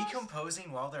decomposing almost?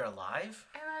 Decomposing while they're alive?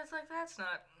 And I was like, that's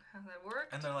not how that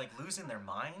works. And they're like losing their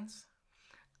minds?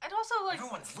 And also like...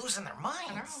 Everyone's losing their minds!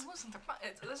 And everyone's losing their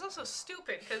minds. It's also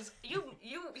stupid, because you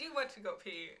went to go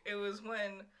pee. It was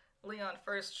when Leon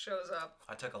first shows up.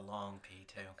 I took a long pee,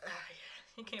 too. Yeah.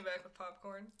 He came back with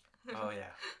popcorn. Oh,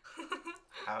 yeah.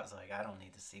 I was like, I don't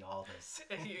need to see all this.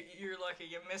 You're lucky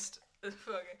you missed the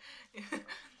fucking...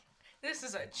 This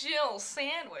is a Jill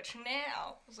sandwich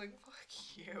now. I was like, fuck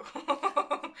you.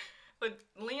 But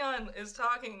Leon is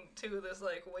talking to this,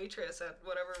 like, waitress at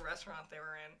whatever restaurant they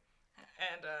were in.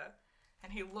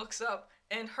 and he looks up,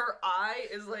 and her eye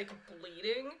is, like,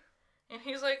 bleeding, and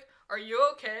he's like, "Are you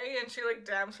okay?" And she, like,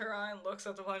 dabs her eye and looks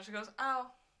at the blood, and she goes,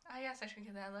 "Oh, I guess I should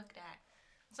get that looked at."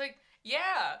 It's like,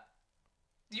 yeah,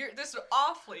 this is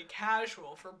awfully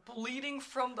casual for bleeding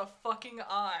from the fucking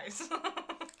eyes.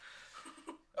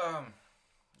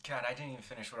 God, I didn't even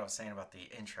finish what I was saying about the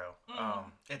intro.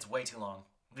 It's way too long.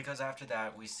 Because after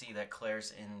that, we see that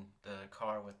Claire's in the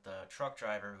car with the truck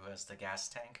driver who has the gas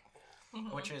tank,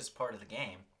 which is part of the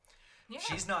game. Yeah.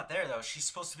 She's not there, though. She's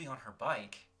supposed to be on her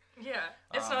bike. Yeah,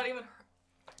 it's not even her.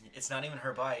 It's not even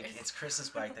her bike. It's Chris's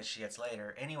bike that she gets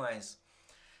later. Anyways,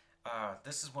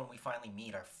 this is when we finally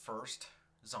meet our first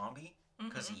zombie,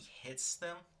 because he hits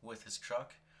them with his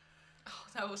truck. Oh,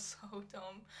 that was so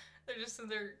dumb.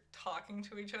 They're talking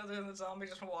to each other, and the zombie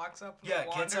just walks up and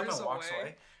wanders gets up and walks away.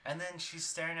 away. And then she's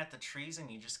staring at the trees,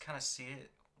 and you just kind of see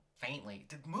it faintly.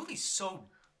 The movie's so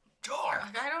dark.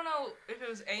 Like, I don't know if it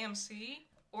was AMC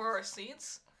or our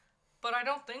seats, but I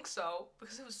don't think so,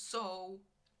 because it was so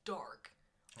dark.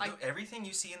 Everything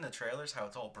you see in the trailers, how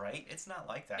it's all bright, it's not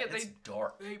like that. It's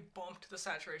dark. They bumped the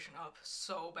saturation up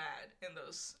so bad in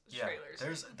those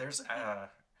trailers. There's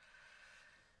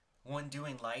when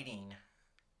doing lighting,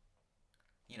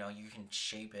 you know, you can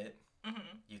shape it.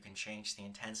 You can change the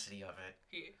intensity of it.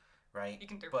 Yeah. Right? You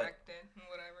can direct it and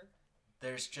whatever.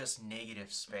 There's just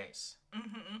negative space.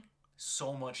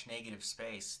 So much negative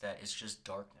space that it's just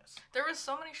darkness. There was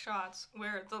so many shots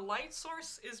where the light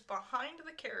source is behind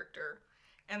the character,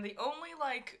 and the only,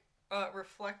 like,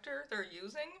 reflector they're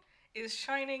using is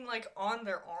shining, like, on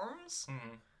their arms.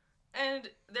 And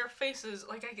their faces,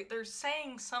 like, they're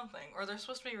saying something, or they're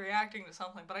supposed to be reacting to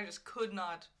something, but I just could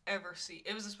not ever see.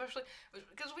 It was especially,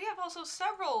 because we have also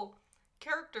several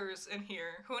characters in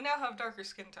here who now have darker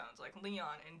skin tones, like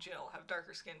Leon and Jill have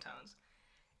darker skin tones.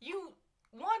 You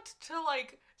want to,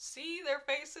 like, see their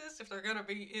faces if they're gonna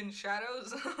be in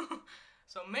shadows.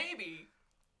 So maybe,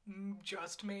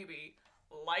 just maybe,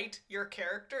 light your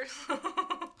characters.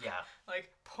 Yeah. Like,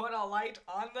 put a light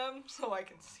on them so I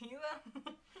can see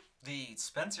them. The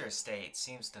Spencer estate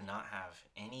seems to not have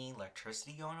any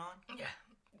electricity going on. Yeah.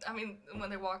 I mean,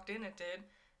 when they walked in, it did.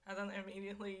 And then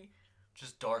immediately...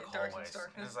 Just dark hallways.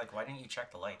 It's like, why didn't you check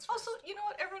the lights first? Also, you know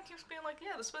what? Everyone keeps being like,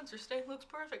 yeah, the Spencer estate looks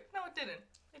perfect. No, it didn't.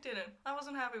 It didn't. I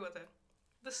wasn't happy with it.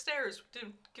 The stairs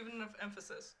didn't give it enough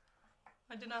emphasis.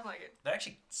 I did not like it. They're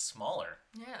actually smaller.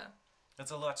 Yeah. It's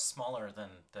a lot smaller than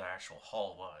the actual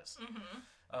hall was.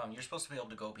 You're supposed to be able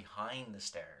to go behind the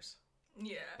stairs.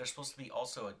 Yeah. There's supposed to be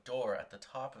also a door at the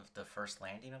top of the first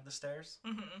landing of the stairs.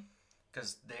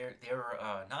 Because they're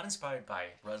not inspired by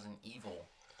Resident Evil,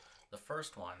 the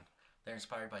first one. They're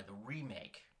inspired by the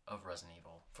remake of Resident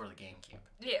Evil for the GameCube.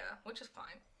 Yeah, which is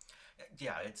fine.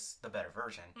 Yeah, it's the better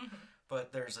version.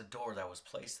 But there's a door that was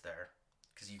placed there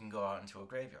because you can go out into a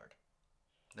graveyard.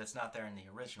 That's not there in the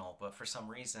original, but for some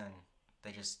reason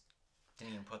they just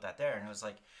didn't even put that there. And it was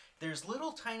like, there's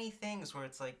little tiny things where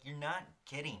it's like, you're not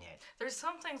getting it. There's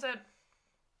some things that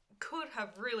could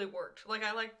have really worked. Like,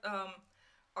 I liked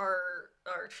our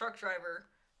truck driver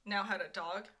now had a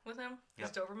dog with him, his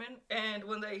Doberman. And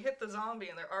when they hit the zombie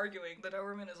and they're arguing, the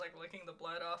Doberman is, like, licking the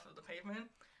blood off of the pavement.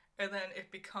 And then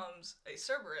it becomes a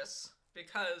Cerberus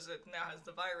because it now has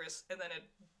the virus. And then it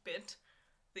bit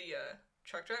the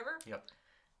truck driver. Yep.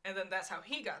 And then that's how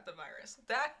he got the virus.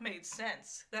 That made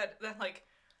sense. That like,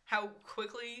 how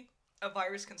quickly a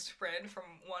virus can spread from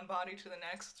one body to the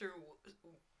next through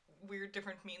weird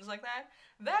different means like that.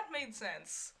 That made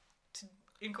sense to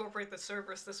incorporate the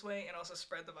Cerberus this way and also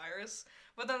spread the virus.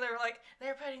 But then they were like,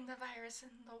 they're putting the virus in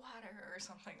the water or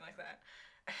something like that.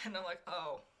 And I'm like,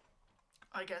 oh,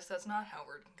 I guess that's not how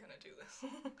we're gonna do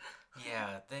this.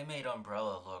 Yeah, they made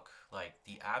Umbrella look like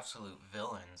the absolute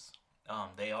villains.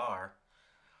 They are.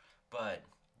 But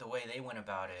the way they went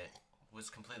about it was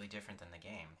completely different than the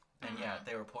game. And yeah,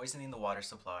 they were poisoning the water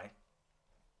supply.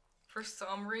 For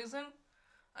some reason,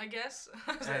 I guess.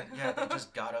 And yeah, they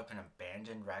just got up and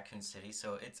abandoned Raccoon City.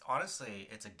 So it's honestly,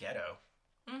 it's a ghetto.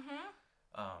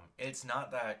 It's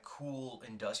not that cool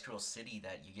industrial city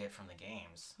that you get from the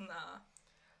games.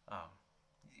 Nah.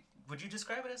 Would you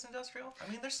describe it as industrial? I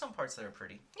mean, there's some parts that are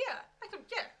pretty. Yeah,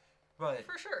 yeah. But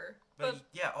for sure. But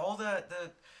yeah, all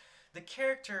the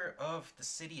character of the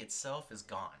city itself is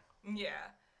gone. Yeah.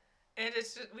 And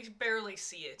it's just, we barely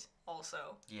see it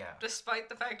also. Yeah. Despite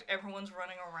the fact everyone's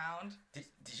running around.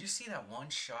 Did you see that one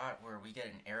shot where we get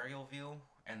an aerial view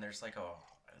and there's like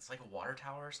it's like a water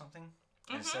tower or something?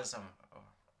 And it says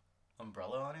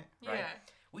umbrella on it, right? Yeah.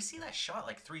 We see that shot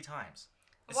like 3 times.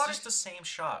 It's just the same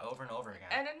shot over and over again.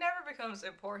 And it never becomes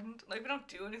important. Like, we don't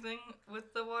do anything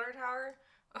with the water tower.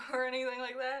 or anything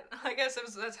like that. I guess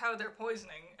that's how they're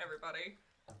poisoning everybody.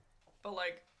 But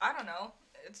like, I don't know.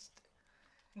 It's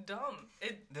dumb.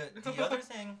 The other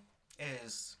thing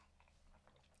is,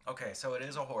 okay, so it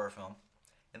is a horror film,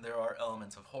 and there are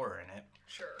elements of horror in it.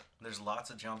 Sure. There's lots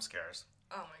of jump scares.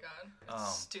 Oh my god.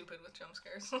 It's stupid with jump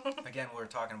scares. Again, we're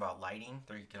talking about lighting.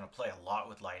 They're going to play a lot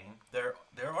with lighting. There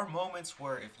are moments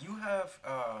where if you have,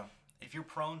 if you're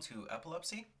prone to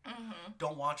epilepsy,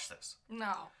 don't watch this.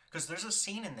 No. Because there's a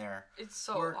scene in there. It's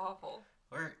so awful.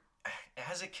 Where,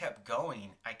 as it kept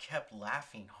going, I kept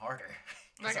laughing harder.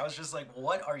 Because I was just like,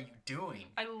 what are you doing?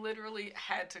 I literally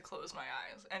had to close my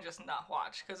eyes and just not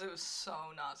watch because it was so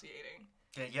nauseating.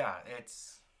 Yeah,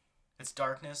 it's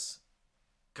darkness,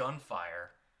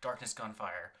 gunfire,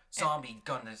 zombie,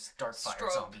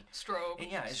 darkfire, zombie. Strobe.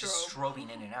 And yeah, it's just strobing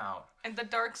in and out. And the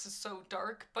darks is so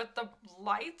dark, but the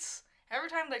lights, every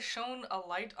time they shone a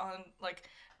light on, like,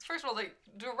 first of all, they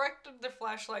directed their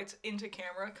flashlights into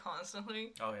camera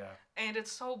constantly. Oh, yeah. And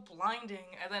it's so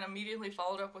blinding, and then immediately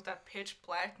followed up with that pitch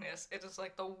blackness. It is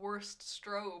like the worst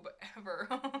strobe ever.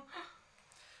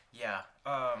 Yeah.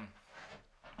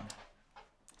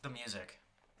 The music.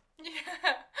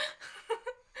 Yeah.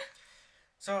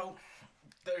 So,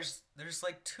 there's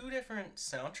like two different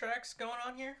soundtracks going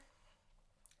on here.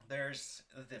 There's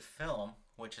the film,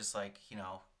 which is like,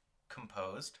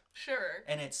 composed. Sure.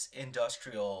 And it's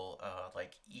industrial,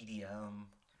 like EDM.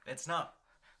 It's not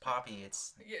poppy,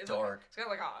 it's dark. It's got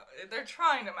like they're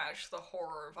trying to match the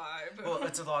horror vibe. Well,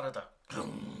 it's a lot of the...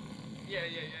 Yeah.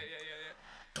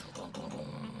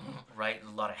 Right?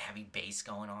 A lot of heavy bass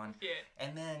going on. Yeah.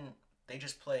 And then they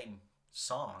just play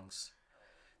songs.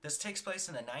 This takes place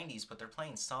in the 90s, but they're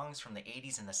playing songs from the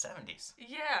 80s and the 70s.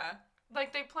 Yeah.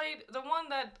 Like, they played... The one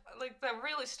that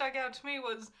really stuck out to me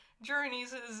was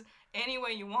Journey's Any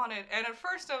Way You Want It. And at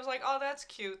first I was like, oh, that's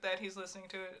cute that he's listening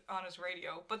to it on his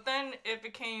radio. But then it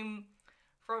became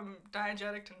from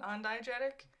diegetic to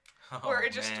non-diegetic. Where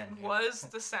it just was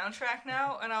the soundtrack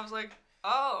now. And I was like,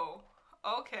 oh,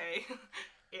 okay.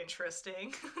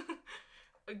 Interesting.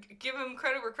 Give him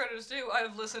credit where credit is due.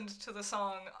 I've listened to the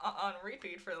song on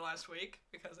repeat for the last week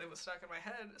because it was stuck in my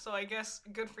head. So I guess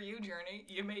good for you, Journey.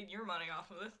 You made your money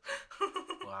off of it.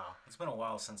 Wow. It's been a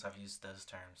while since I've used those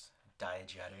terms.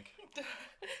 Diegetic.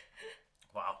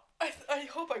 Wow. I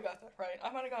hope I got that right.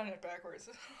 I might have gotten it backwards.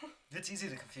 It's easy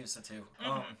to confuse the two.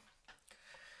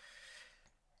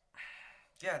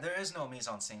 Yeah, there is no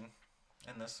mise-en-scene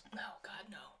in this. No, God,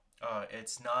 no.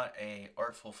 It's not a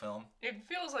artful film. It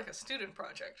feels like a student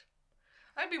project.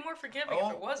 I'd be more forgiving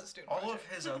if it was a student project. All of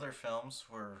his other films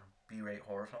were B-rate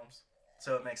horror films,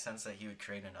 so it makes sense that he would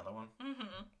create another one.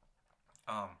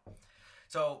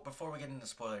 So before we get into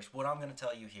spoilers, what I'm going to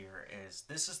tell you here is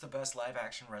this is the best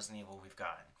live-action Resident Evil we've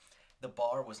gotten. The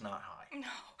bar was not high. No.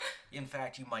 In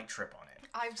fact, you might trip on it.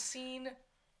 I've seen,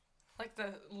 like,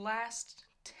 the last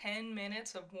 10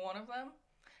 minutes of one of them,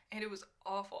 and it was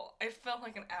awful. It felt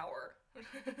like an hour.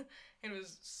 It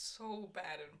was so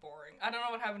bad and boring. I don't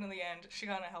know what happened in the end. She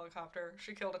got in a helicopter.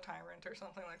 She killed a tyrant or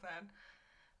something like that.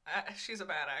 She's a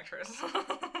bad actress.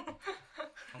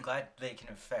 I'm glad they can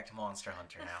affect Monster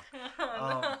Hunter now.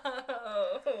 Oh,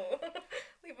 no.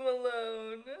 Leave him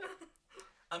alone.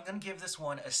 I'm going to give this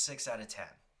one a 6 out of 10.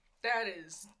 That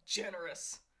is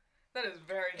generous. That is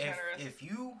very generous. If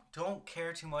you don't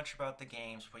care too much about the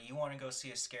games, but you want to go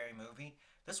see a scary movie,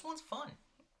 this one's fun.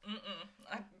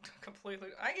 I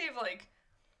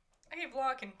gave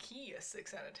Lock and Key a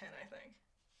 6 out of 10, I think.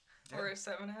 Yeah. Or a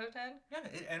 7 out of 10. Yeah,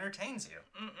 it entertains you.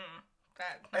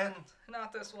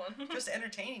 Not this one. Just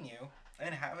entertaining you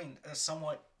and having a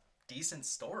somewhat decent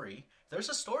story. There's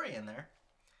a story in there.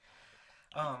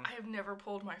 I have never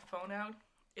pulled my phone out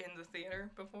in the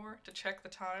theater before to check the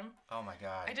time. Oh my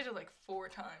god. I did it like 4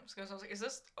 times because I was like, is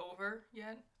this over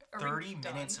yet? 30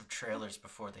 minutes of trailers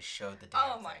before they showed the damn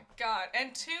Oh my god.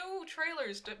 And 2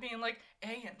 trailers being like,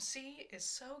 AMC is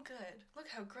so good. Look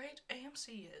how great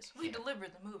AMC is. We deliver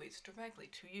the movies directly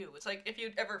to you. It's like, if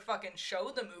you'd ever fucking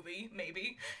show the movie,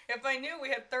 maybe. If I knew we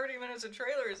had 30 minutes of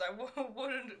trailers,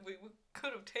 we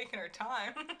could have taken our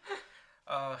time.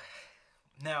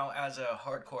 Now, as a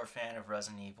hardcore fan of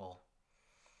Resident Evil,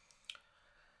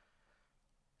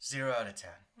 0 out of 10.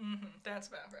 That's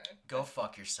about right. Go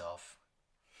fuck yourself.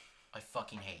 I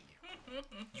fucking hate you.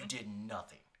 You did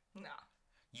nothing. Nah.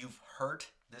 You've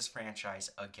hurt this franchise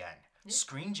again. Yeah.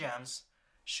 Screen Gems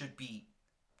should be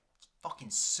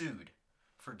fucking sued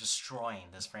for destroying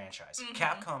this franchise.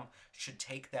 Capcom should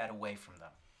take that away from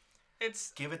them.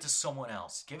 Give it to someone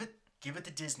else. Give it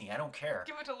to Disney. I don't care.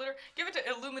 Give it to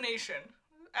Illumination.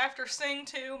 After Sing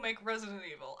 2, make Resident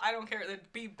Evil. I don't care.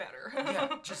 It'd be better.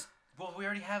 Yeah, just Well, we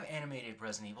already have animated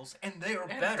Resident Evils, and they are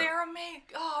And better. they're amazing.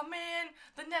 Oh man,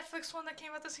 the Netflix one that came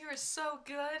out this year is so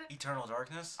good. Eternal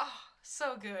Darkness. Oh,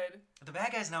 so good. The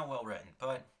bad guy's not well written,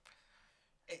 but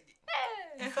it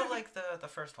felt like the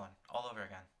first one all over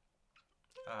again.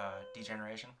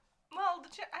 Degeneration. Well,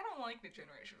 I don't like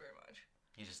Degeneration very much.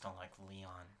 You just don't like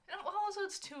Leon. And also,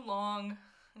 it's too long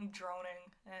and droning,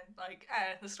 and like,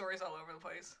 the story's all over the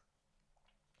place.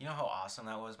 You know how awesome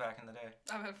that was back in the day?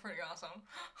 That was pretty awesome.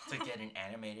 To get an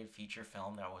animated feature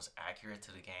film that was accurate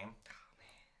to the game.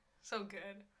 So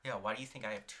good. Yeah, why do you think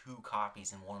I have 2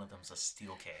 copies and one of them's a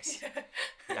steel case?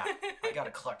 Yeah, I got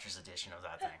a collector's edition of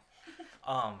that thing.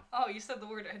 Oh, you said the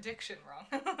word addiction wrong.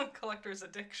 Collector's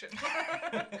addiction.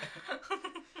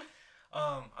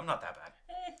 I'm not that bad.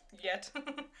 Yet.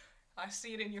 I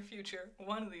see it in your future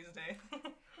one of these days.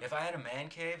 If I had a man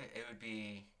cave, it would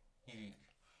be the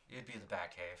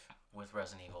Bat Cave with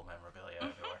Resident Evil memorabilia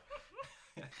everywhere.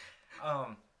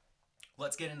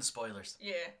 Let's get into spoilers.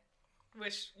 Yeah.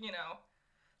 Which,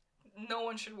 no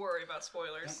one should worry about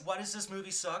spoilers. Why does this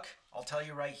movie suck? I'll tell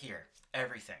you right here.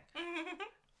 Everything.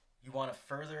 You want to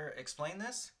further explain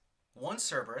this? 1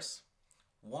 Cerberus,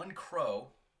 1 Crow,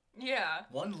 Yeah.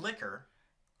 1 Licker,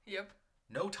 Yep.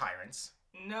 no Tyrants.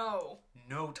 No.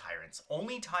 No Tyrants.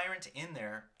 Only Tyrant in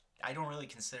there, I don't really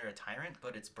consider a Tyrant,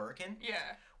 but it's Birkin.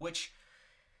 Yeah. Which,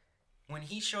 when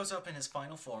he shows up in his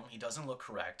final form, he doesn't look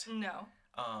correct. No.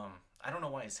 I don't know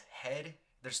why his head,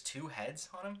 there's 2 heads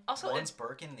on him. Also, one's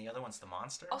Birkin and the other one's the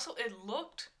monster. Also, it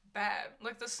looked bad.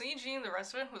 Like, the CG and the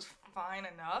rest of it was fine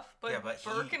enough, but, Yeah, but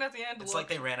Birkin at the end it's looked like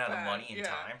they ran out bad. of money and Yeah.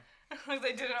 time. Like,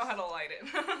 they didn't know how to light it.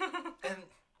 And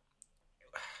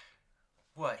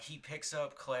what, he picks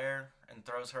up Claire and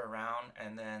throws her around,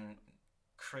 and then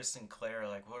Chris and Claire are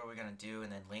like, what are we gonna do?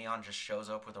 And then Leon just shows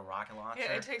up with a rocket launcher.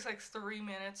 Yeah, it takes like 3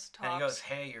 minutes tops. And he goes,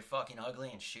 hey, you're fucking ugly,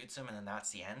 and shoots him, and then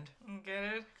that's the end. Get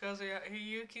it? Because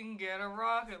you can get a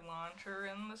rocket launcher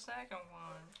in the second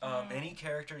one. Many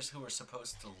characters who were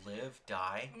supposed to live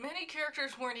die. Many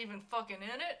characters weren't even fucking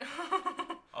in it.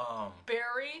 Um,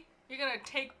 Barry? You're gonna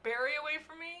take Barry away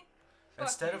from me?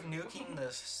 Instead Fuck of you. nuking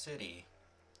the city,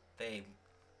 they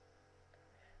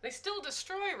They still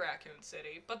destroy Raccoon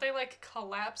City, but they like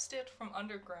collapsed it from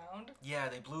underground.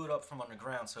 they blew it up from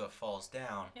underground so it falls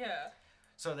down. Yeah.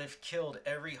 So they've killed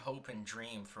every hope and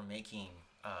dream for making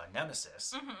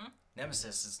Nemesis. Mm-hmm.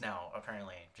 Nemesis is now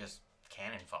apparently just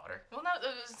cannon fodder. Well, no,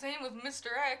 the same with Mr.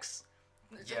 X.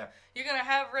 Yeah. You're gonna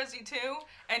have Resi 2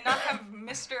 and not have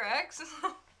Mr. X?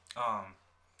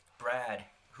 Brad,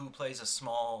 who plays a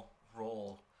small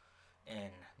role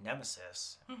in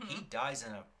Nemesis, he dies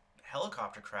in a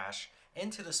helicopter crash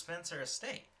into the Spencer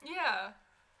estate. Yeah.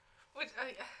 Which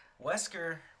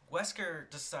Wesker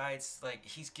decides, like,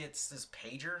 he gets this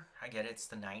pager. I get it, it's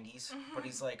the 90s. But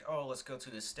he's like, oh, let's go to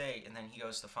the estate. And then he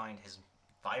goes to find his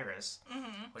virus,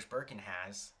 which Birkin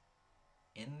has,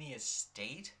 in the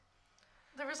estate.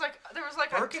 There was like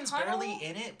Birkin's a tunnel. barely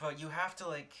in it, but you have to,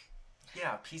 like,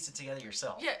 piece it together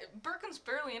yourself. Yeah, Birkin's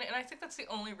barely in it, and I think that's the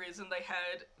only reason they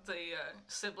had the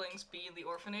siblings be in the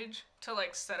orphanage, to,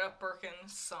 like, set up Birkin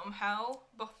somehow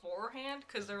beforehand,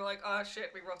 because they were like, oh,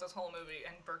 shit, we wrote this whole movie,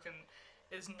 and Birkin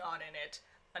is not in it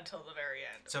until the very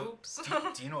end. So, Oops.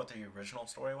 do you know what the original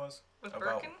story was? With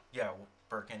about, Birkin? Yeah,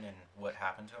 Birkin and what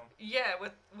happened to him. Yeah,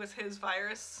 with his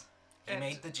virus. He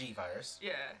made the G virus.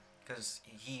 Yeah. Because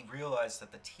he realized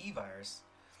that the T virus,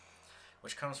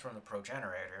 which comes from the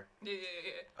progenerator,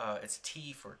 Yeah. it's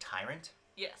T for tyrant.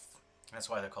 Yes. That's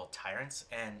why they're called tyrants.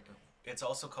 And it's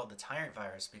also called the tyrant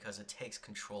virus because it takes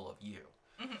control of you.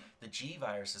 The G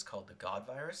virus is called the God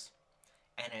virus.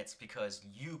 And it's because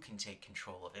you can take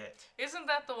control of it. Isn't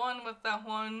that the one with that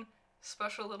one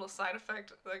special little side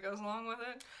effect that goes along with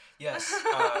it? Yes.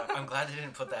 I'm glad they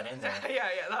didn't put that in there. Yeah,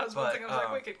 that was one thing I was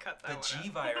like, we could cut that the one G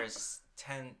out. virus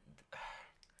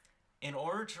in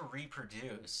order to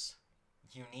reproduce,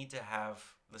 you need to have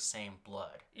the same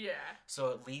blood. Yeah. So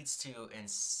it leads to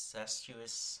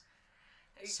incestuous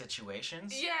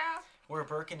situations. Yeah. Where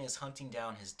Birkin is hunting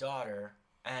down his daughter,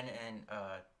 and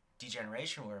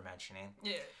Degeneration we were mentioning.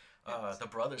 Yeah. The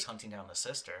brother's hunting down the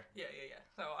sister. Yeah.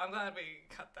 So I'm glad we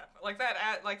cut that. Like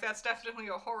that's definitely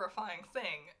a horrifying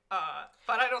thing.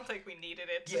 But I don't think we needed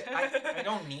it. Yeah, I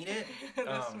don't need it.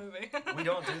 This movie. We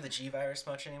don't do the G virus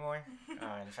much anymore.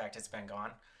 In fact, it's been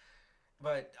gone.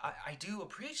 But I do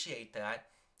appreciate that,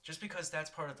 just because that's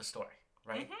part of the story,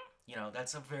 right? You know,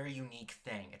 that's a very unique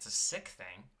thing. It's a sick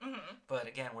thing. But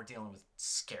again, we're dealing with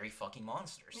scary fucking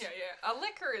monsters. Yeah. A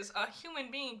liquor is a human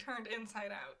being turned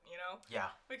inside out, you know? Yeah.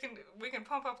 We can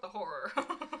pump up the horror.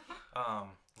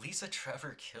 Lisa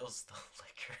Trevor kills the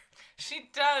liquor. She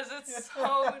does. It's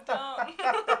so dumb.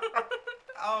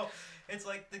 Oh, it's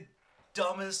like the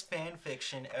dumbest fan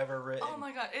fiction ever written. Oh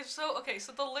my god, it's so okay.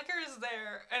 So the liquor is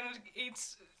there, and it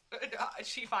eats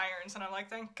sheaf irons, and I'm like,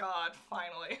 thank God,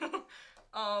 finally.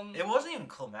 It wasn't even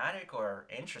climatic or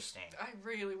interesting. I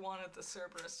really wanted the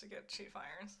Cerberus to get sheaf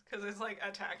irons because it's like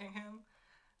attacking him,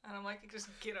 and I'm like, just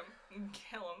get him and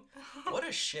kill him. What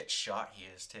a shit shot he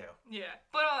is too. Yeah,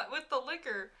 but with the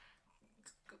liquor,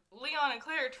 Leon and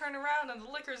Claire turn around and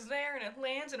the liquor's there and it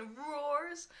lands and it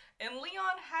roars, and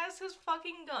Leon has his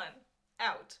fucking gun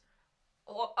out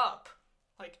or up,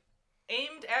 like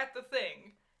aimed at the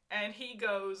thing, and he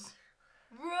goes,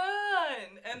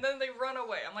 run, and then they run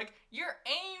away. I'm like, you're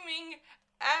aiming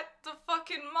at the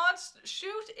fucking monster,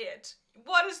 shoot it.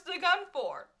 What is the gun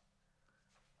for?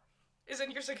 Is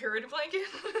it your security blanket?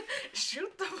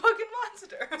 Shoot the fucking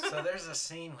monster. So there's a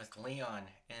scene with Leon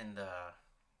in the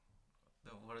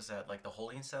what is that, like the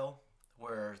holding cell,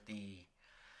 where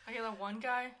I get that one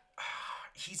guy.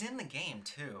 He's in the game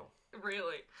too.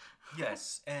 Really?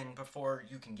 Yes, and before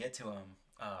you can get to him,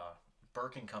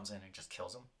 Birkin comes in and just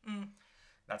kills him. Mm.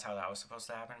 That's how that was supposed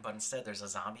to happen, but instead there's a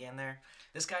zombie in there.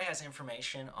 This guy has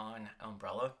information on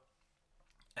Umbrella,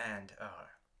 and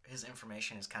his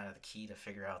information is kind of the key to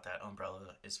figure out that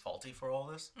Umbrella is faulty for all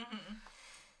this. Mm-hmm.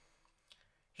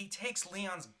 He takes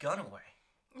Leon's gun away.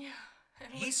 Yeah.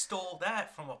 He stole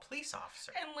that from a police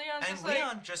officer. And Leon's and just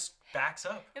Leon like, just backs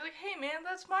up. He's like, hey man,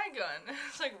 that's my gun.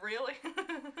 It's like, really?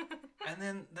 And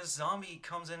then the zombie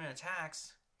comes in and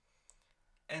attacks,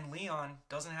 and Leon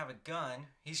doesn't have a gun.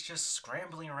 He's just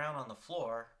scrambling around on the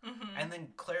floor. Mm-hmm. And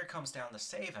then Claire comes down to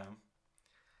save him.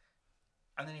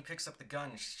 And then he picks up the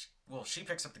gun. She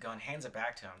picks up the gun, hands it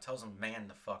back to him, tells him, man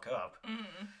the fuck up.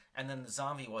 Mm-hmm. And then the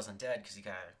zombie wasn't dead because he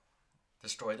got to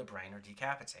destroy the brain or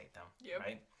decapitate them. Yep.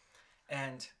 Right?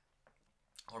 And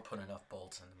or put enough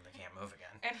bolts in them they can't move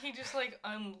again. And he just like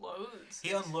unloads.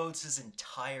 He unloads his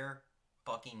entire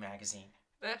fucking magazine.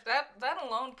 That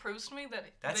alone proves to me that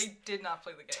they did not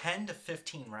play the game. 10 to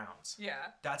 15 rounds. Yeah.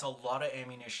 That's a lot of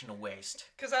ammunition to waste.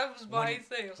 Because that was my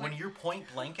thing. When you're point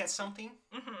blank at something,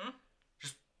 mm-hmm.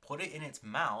 just put it in its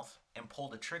mouth and pull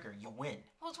the trigger. You win.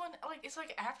 Well, it's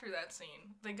like after that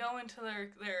scene, they go into their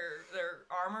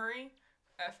armory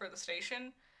for the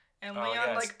station. And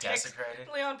Leon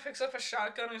Leon picks up a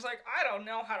shotgun and he's like, I don't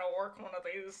know how to work one of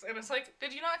these. And it's like,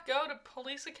 did you not go to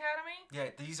police academy?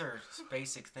 Yeah, these are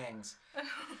basic things.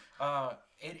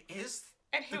 It is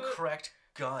correct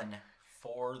gun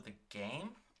for the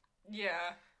game.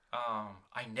 Yeah.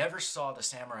 I never saw the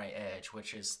Samurai Edge,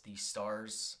 which is the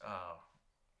Star's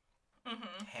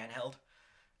handheld.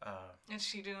 And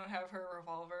she didn't have her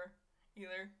revolver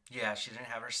either. Yeah, she didn't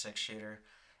have her 6-shooter.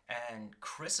 And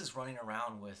Chris is running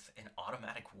around with an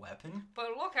automatic weapon.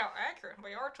 But look how accurate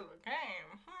we are to the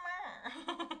game.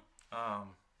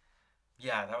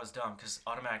 Yeah, that was dumb because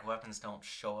automatic weapons don't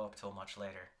show up till much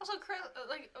later. Also, Chris,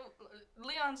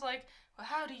 Leon's like, well,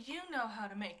 how do you know how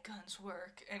to make guns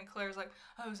work? And Claire's like,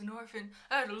 I was an orphan.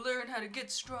 I had to learn how to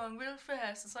get strong real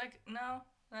fast. It's like, no.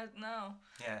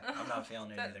 Yeah, I'm not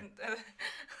feeling it either.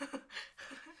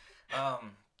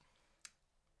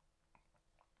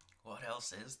 What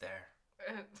else is there?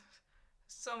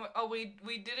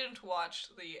 We didn't watch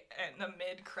the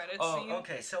mid-credits scene. Oh,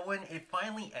 okay. So when it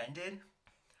finally ended,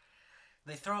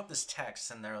 they throw up this text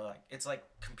and they're like, it's like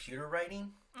computer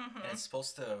writing, and it's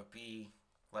supposed to be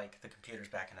like the computers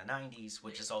back in the 90s,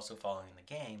 which is also following the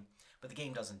game, but the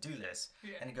game doesn't do this.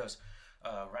 Yeah. And it goes,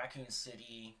 Raccoon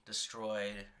City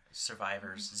destroyed,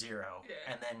 survivors 0,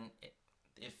 and then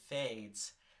it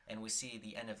fades, and we see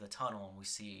the end of the tunnel, and we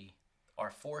see our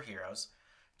 4 heroes: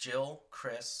 Jill,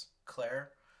 Chris,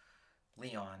 Claire,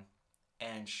 Leon,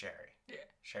 and Sherry. Yeah.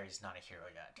 Sherry's not a hero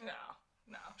yet.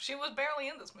 No. She was barely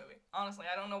in this movie. Honestly,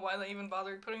 I don't know why they even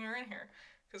bothered putting her in here.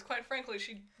 Because quite frankly,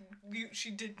 she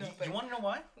did nothing. You want to know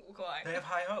why? Why? They have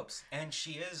high hopes. And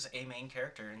she is a main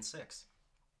character in 6.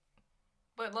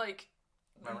 But like...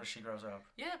 Remember, she grows up.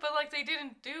 Yeah, but like they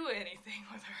didn't do anything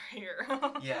with her here.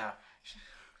 Yeah.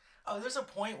 Oh, there's a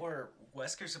point where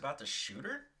Wesker's about to shoot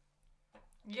her?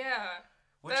 Yeah.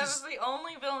 That was the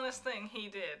only villainous thing he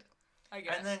did, I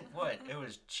guess. And then, what? It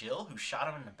was Jill who shot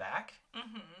him in the back?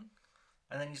 Mm-hmm.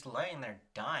 And then he's laying there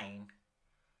dying.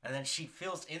 And then she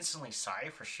feels instantly sorry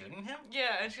for shooting him?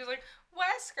 Yeah, and she's like,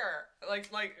 Wesker!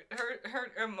 Like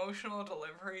her emotional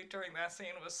delivery during that scene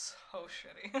was so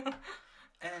shitty.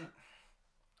 And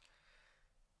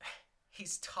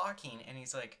he's talking, and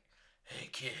he's like, hey,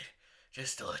 kid,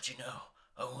 just to let you know,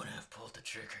 I wouldn't have pulled the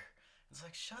trigger. It's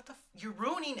like, you're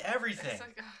ruining everything. It's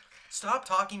like, Stop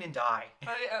talking and die.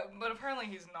 But apparently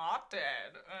he's not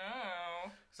dead.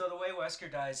 Oh. So the way Wesker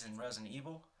dies in Resident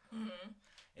Evil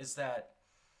is that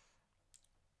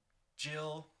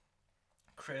Jill,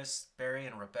 Chris, Barry,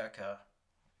 and Rebecca,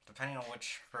 depending on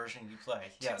which version you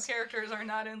play. Yes. Two characters are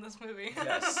not in this movie.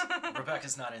 Yes.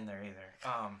 Rebecca's not in there either.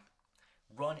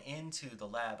 Run into the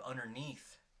lab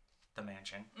underneath the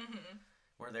mansion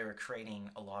where they were creating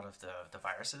a lot of the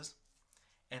viruses.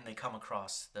 And they come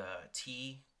across the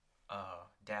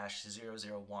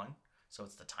T-001. So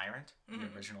it's the Tyrant, the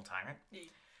original Tyrant. Yeah.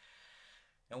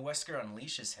 And Wesker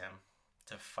unleashes him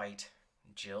to fight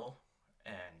Jill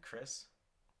and Chris.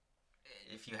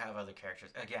 If you have other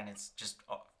characters. Again, it's just...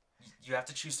 you have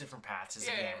to choose different paths as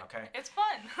a game, okay? It's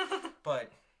fun.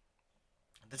 But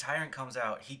the Tyrant comes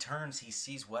out. He turns. He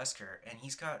sees Wesker. And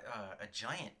he's got a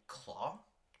giant claw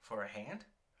for a hand.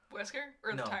 Wesker?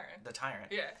 Or the Tyrant? The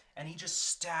Tyrant. Yeah. And he just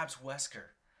stabs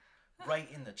Wesker right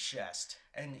in the chest.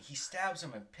 And he stabs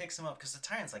him and picks him up because the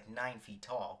Tyrant's like 9 feet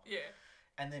tall. Yeah.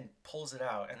 And then pulls it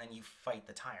out. And then you fight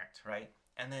the Tyrant, right?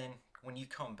 And then when you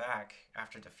come back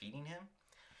after defeating him,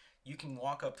 you can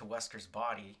walk up to Wesker's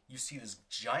body. You see this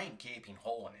giant gaping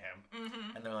hole in him.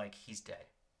 And they're like, he's dead.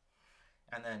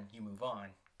 And then you move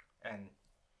on. And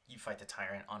you fight the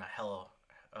Tyrant on a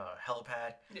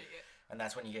helipad. Yeah. And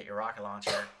that's when you get your rocket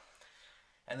launcher.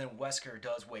 And then Wesker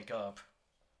does wake up.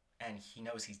 And he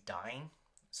knows he's dying.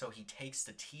 So he takes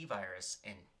the T-virus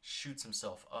and shoots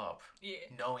himself up. Yeah.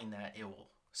 Knowing that it will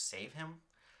save him.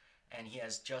 And he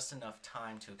has just enough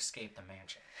time to escape the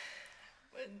mansion.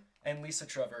 And Lisa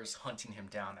Trevor is hunting him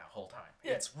down that whole time.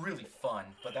 Yeah. It's really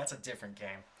fun, but that's a different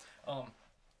game.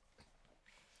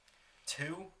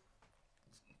 2,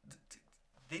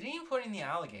 they didn't even put in the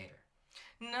alligator.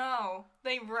 No,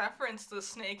 they referenced the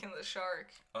snake and the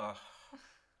shark. Yeah.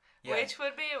 Which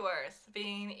would be worse,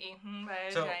 being eaten by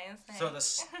a giant snake? So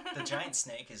the giant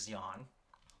snake is yawn.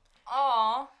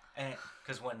 Aww. And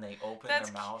because when they open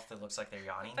their mouth, it looks like they're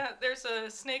yawning. There's a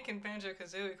snake in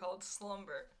Banjo-Kazooie called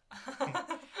Slumber.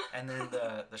 And then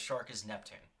the shark is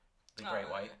Neptune, the great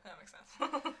white. That makes sense.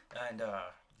 And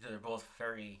they're both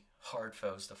very hard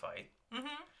foes to fight.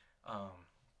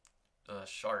 The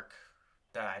shark,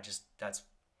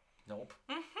 nope.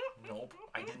 Nope.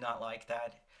 I did not like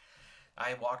that.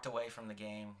 I walked away from the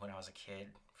game when I was a kid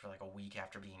for like a week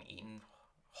after being eaten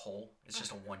whole. It's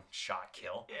just a one-shot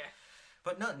kill. Yeah.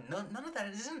 But none of that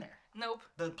is in there. Nope.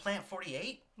 The Plant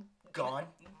 48, gone.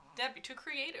 That'd be too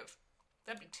creative.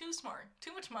 That'd be too smart.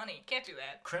 Too much money. Can't do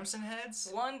that. Crimson Heads?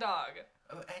 One dog.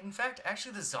 In fact,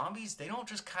 actually the zombies, they don't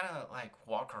just kind of like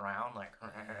walk around like...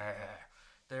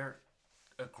 They're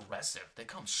aggressive. They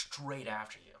come straight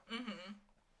after you.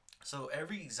 So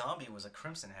every zombie was a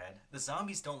Crimson Head. The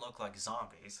zombies don't look like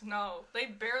zombies. No, they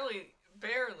barely.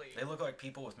 They look like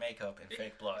people with makeup and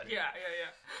fake blood. Yeah.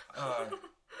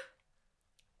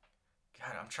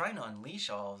 God, I'm trying to unleash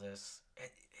all of this.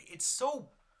 It's so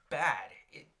bad.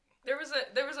 There was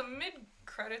a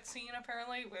mid-credit scene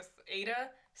apparently with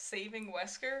Ada saving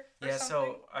Wesker. Yeah, something.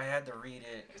 So I had to read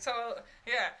it. So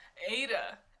yeah,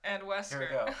 Ada and Wesker. Here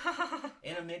we go.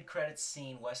 In a mid-credits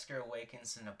scene, Wesker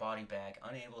awakens in a body bag,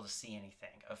 unable to see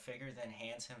anything. A figure then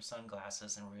hands him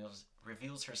sunglasses and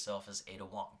reveals herself as Ada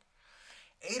Wong.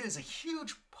 Ada's a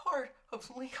huge part of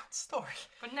Leon's story.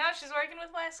 But now she's working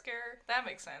with Wesker. That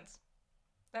makes sense.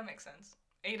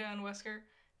 Ada and Wesker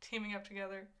teaming up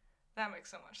together. That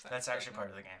makes so much sense. That's actually part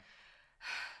of the game.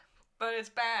 But it's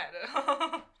bad.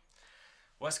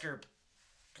 Wesker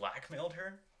blackmailed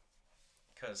her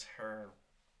because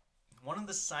one of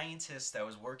the scientists that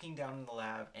was working down in the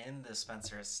lab in the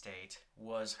Spencer estate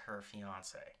was her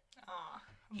fiance. Aw.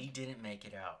 He didn't make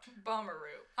it out.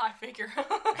 Bummeroo. I figure.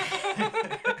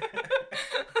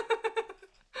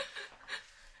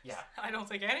 Yeah. I don't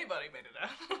think anybody made it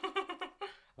out.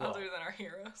 Other than our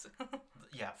heroes.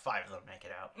 Yeah, 5 of them make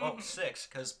it out. Well, 6,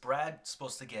 because Brad's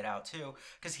supposed to get out too,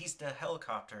 because he's the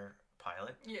helicopter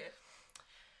pilot. Yeah.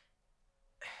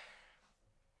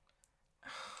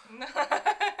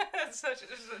 Such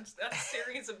a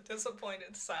series of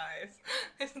disappointed sighs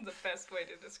isn't the best way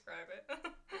to describe it.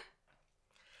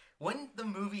 When the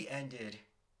movie ended,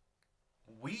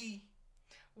 we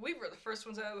were the first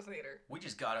ones out of the theater. We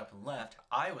just got up and left.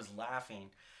 I was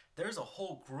laughing. There's a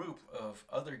whole group of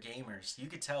other gamers. You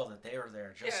could tell that they were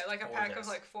there just yeah, like a pack of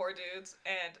like 4 dudes,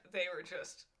 and they were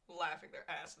just laughing their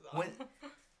asses off.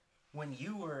 When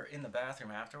you were in the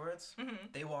bathroom afterwards,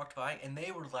 they walked by and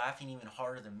they were laughing even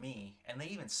harder than me, and they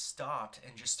even stopped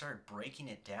and just started breaking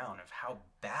it down of how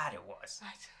bad it was.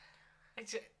 I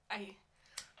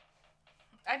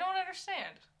don't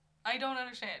understand.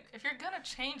 If you're gonna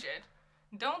change it,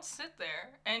 don't sit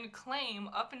there and claim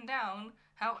up and down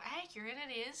how accurate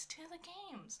it is to the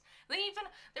games.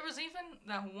 There was even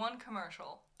that one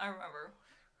commercial I remember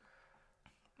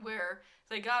where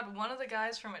they got one of the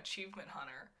guys from Achievement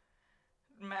Hunter,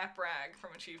 Matt Bragg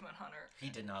from Achievement Hunter. He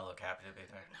did not look happy to be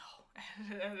there. No.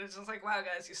 And it's just like, wow,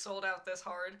 guys, you sold out this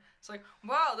hard. It's like,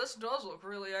 wow, this does look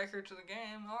really accurate to the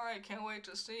game. All right, can't wait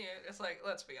to see it. It's like,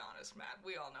 let's be honest, Matt.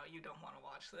 We all know you don't want to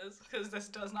watch this because this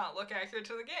does not look accurate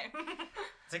to the game.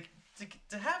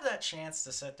 to have that chance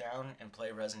to sit down and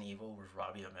play Resident Evil with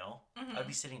Robbie Amell, I'd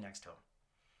be sitting next to him.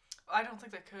 I don't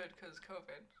think they could because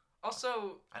COVID.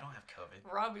 Also, I don't have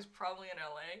COVID. Robbie's probably in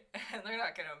LA, and they're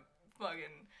not gonna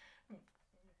fucking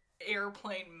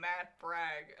airplane Matt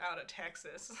Bragg out of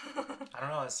Texas. I don't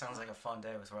know. It sounds like a fun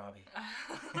day with Robbie.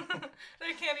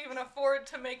 They can't even afford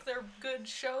to make their good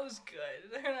shows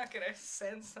good. They're not gonna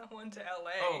send someone to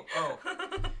LA. Oh.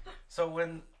 So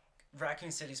when Raccoon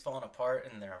City's falling apart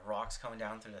and there are rocks coming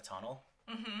down through the tunnel,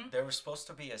 there was supposed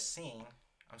to be a scene.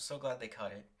 I'm so glad they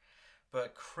cut it.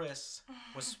 But Chris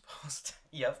was supposed to...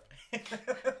 Yep.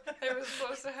 They were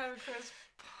supposed to have Chris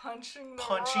punching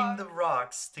the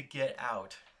rocks to get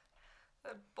out.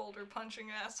 That boulder punching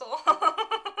asshole.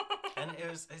 And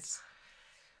it's...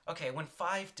 Okay, when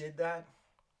 5 did that,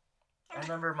 I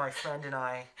remember my friend and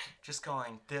I just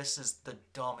going, this is the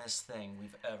dumbest thing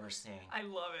we've ever seen. I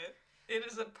love it. It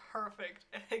is a perfect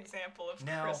example of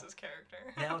Chris's character.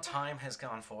 Now time has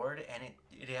gone forward, and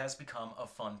it has become a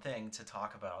fun thing to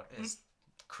talk about, is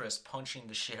Chris punching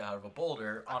the shit out of a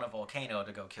boulder on a volcano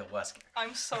to go kill Wesker.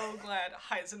 I'm so glad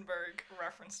Heisenberg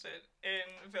referenced it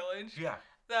in Village. Yeah.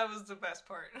 That was the best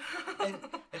part. And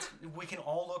we can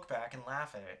all look back and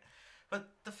laugh at it. But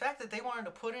the fact that they wanted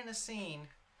to put in a scene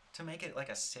to make it like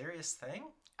a serious thing?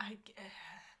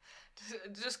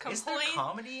 Just completely... Is there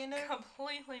comedy in it?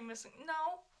 Completely missing.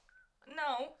 No.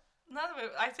 None of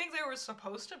it. I think they were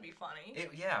supposed to be funny.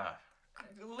 Yeah.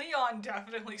 Leon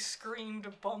definitely screamed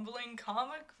bumbling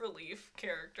comic relief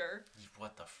character.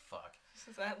 What the fuck? This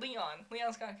is that Leon.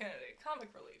 Leon Scott Kennedy. Comic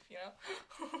relief, you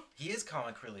know? He is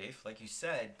comic relief, like you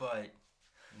said, but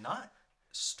not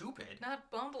stupid.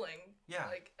 Not bumbling. Yeah.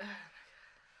 Like...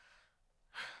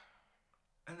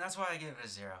 And that's why I give it a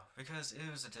 0, because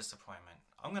it was a disappointment.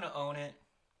 I'm going to own it.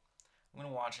 I'm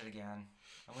going to watch it again.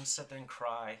 I'm going to sit there and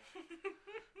cry.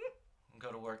 And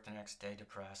go to work the next day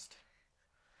depressed.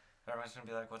 Everyone's going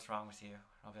to be like, what's wrong with you?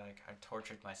 I'll be like, I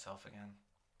tortured myself again.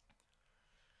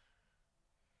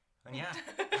 And yeah,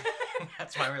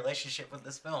 that's my relationship with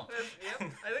this film.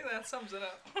 Yep, I think that sums it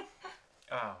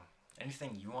up.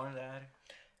 Anything you wanted to add?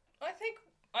 I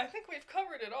think we've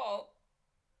covered it all.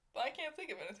 I can't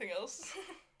think of anything else.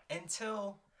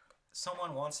 Until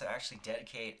someone wants to actually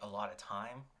dedicate a lot of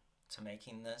time to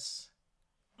making this,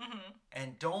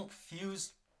 and don't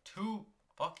fuse 2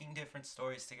 fucking different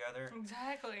stories together.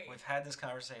 Exactly. We've had this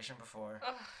conversation before.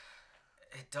 Ugh.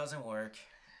 It doesn't work.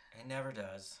 It never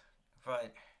does.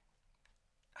 But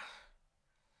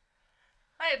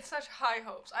I had such high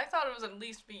hopes. I thought it was at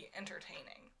least be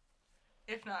entertaining,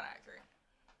 if not accurate.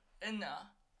 And no,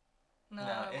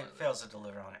 it fails to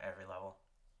deliver on every level.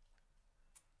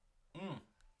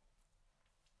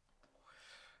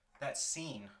 That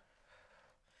scene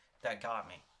that got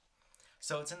me.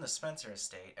 So it's in the Spencer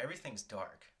estate. Everything's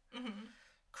dark.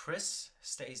 Chris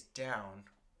stays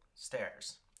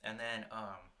downstairs, and then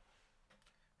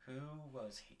who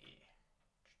was he?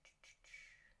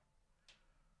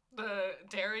 The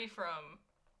dairy from...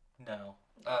 No.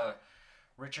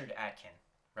 Richard Atkin,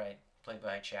 right? Played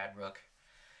by Chad Rook.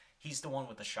 He's the one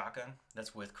with the shotgun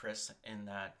that's with Chris in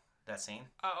that scene.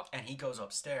 Oh. And he goes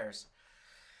upstairs.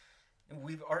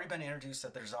 We've already been introduced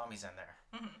that there's zombies in there.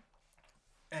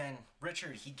 And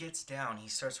Richard, he gets down, he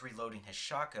starts reloading his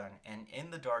shotgun, and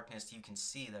in the darkness you can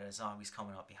see that a zombie's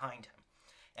coming up behind him.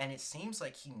 And it seems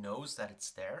like he knows that it's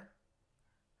there,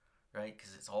 right?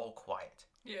 Because it's all quiet.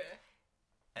 Yeah.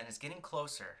 And it's getting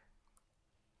closer.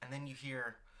 And then you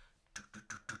hear do, do,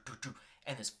 do, do, do, do,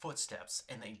 and his footsteps,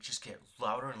 and they just get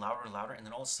louder and louder and louder, and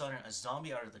then all of a sudden a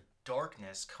zombie out of the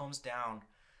darkness comes down,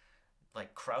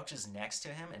 like crouches next to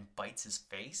him and bites his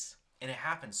face. And it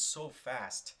happens so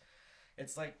fast.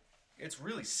 It's like, it's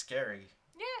really scary.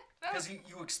 Yeah. Because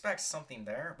you expect something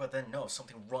there, but then no,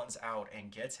 something runs out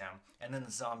and gets him, and then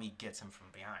the zombie gets him from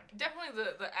behind. Definitely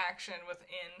the action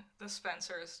within the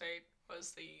Spencer estate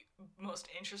was the most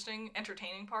interesting,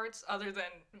 entertaining parts, other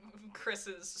than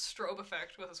Chris's strobe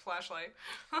effect with his flashlight.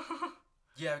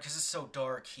 Yeah, because it's so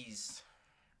dark, he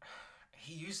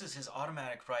uses his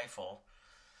automatic rifle.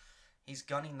 He's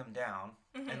gunning them down,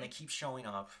 and they keep showing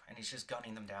up, and he's just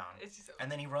gunning them down.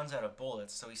 And then he runs out of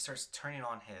bullets, so he starts turning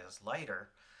on his lighter,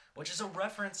 Which is a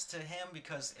reference to him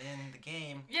because in the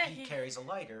game, he carries a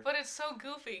lighter. But it's so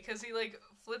goofy because he, like,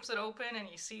 flips it open and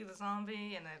you see the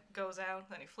zombie and it goes out.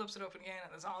 Then he flips it open again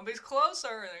and the zombie's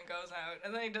closer and then goes out.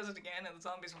 And then he does it again and the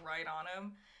zombie's right on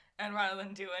him. And rather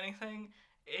than do anything,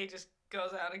 he just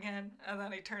goes out again. And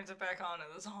then he turns it back on and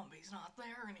the zombie's not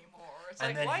there anymore. It's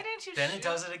like, why didn't you Then it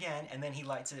does it again and then he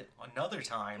lights it another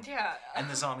time. Yeah. And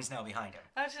the zombie's now behind him.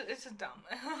 It's just dumb.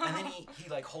 And then he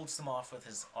like, holds them off with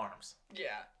his arms.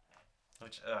 Yeah.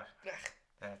 Which,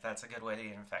 that's a good way to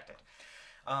get infected.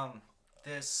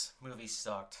 This movie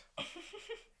sucked.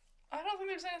 I don't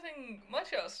think there's anything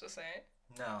much else to say.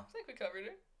 No. I think we covered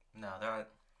it. No,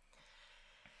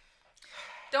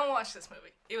 Don't watch this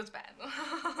movie. It was bad.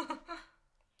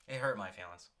 It hurt my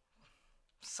feelings.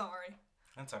 Sorry.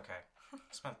 That's okay. I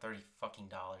spent $30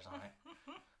 fucking on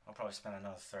it. I'll probably spend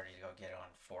another $30 to go get it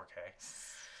on 4K.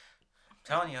 I'm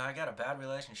telling you, I got a bad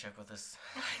relationship with this.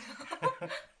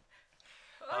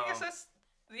 Well, I guess that's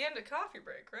the end of coffee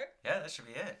break, right? Yeah, that should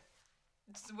be it.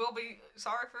 We'll be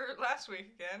sorry for last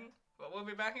week again, but we'll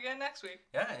be back again next week.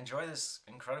 Yeah, enjoy this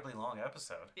incredibly long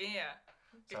episode. Yeah.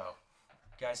 So,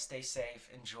 guys, stay safe.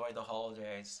 Enjoy the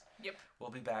holidays. Yep.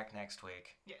 We'll be back next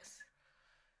week. Yes.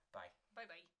 Bye.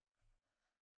 Bye-bye.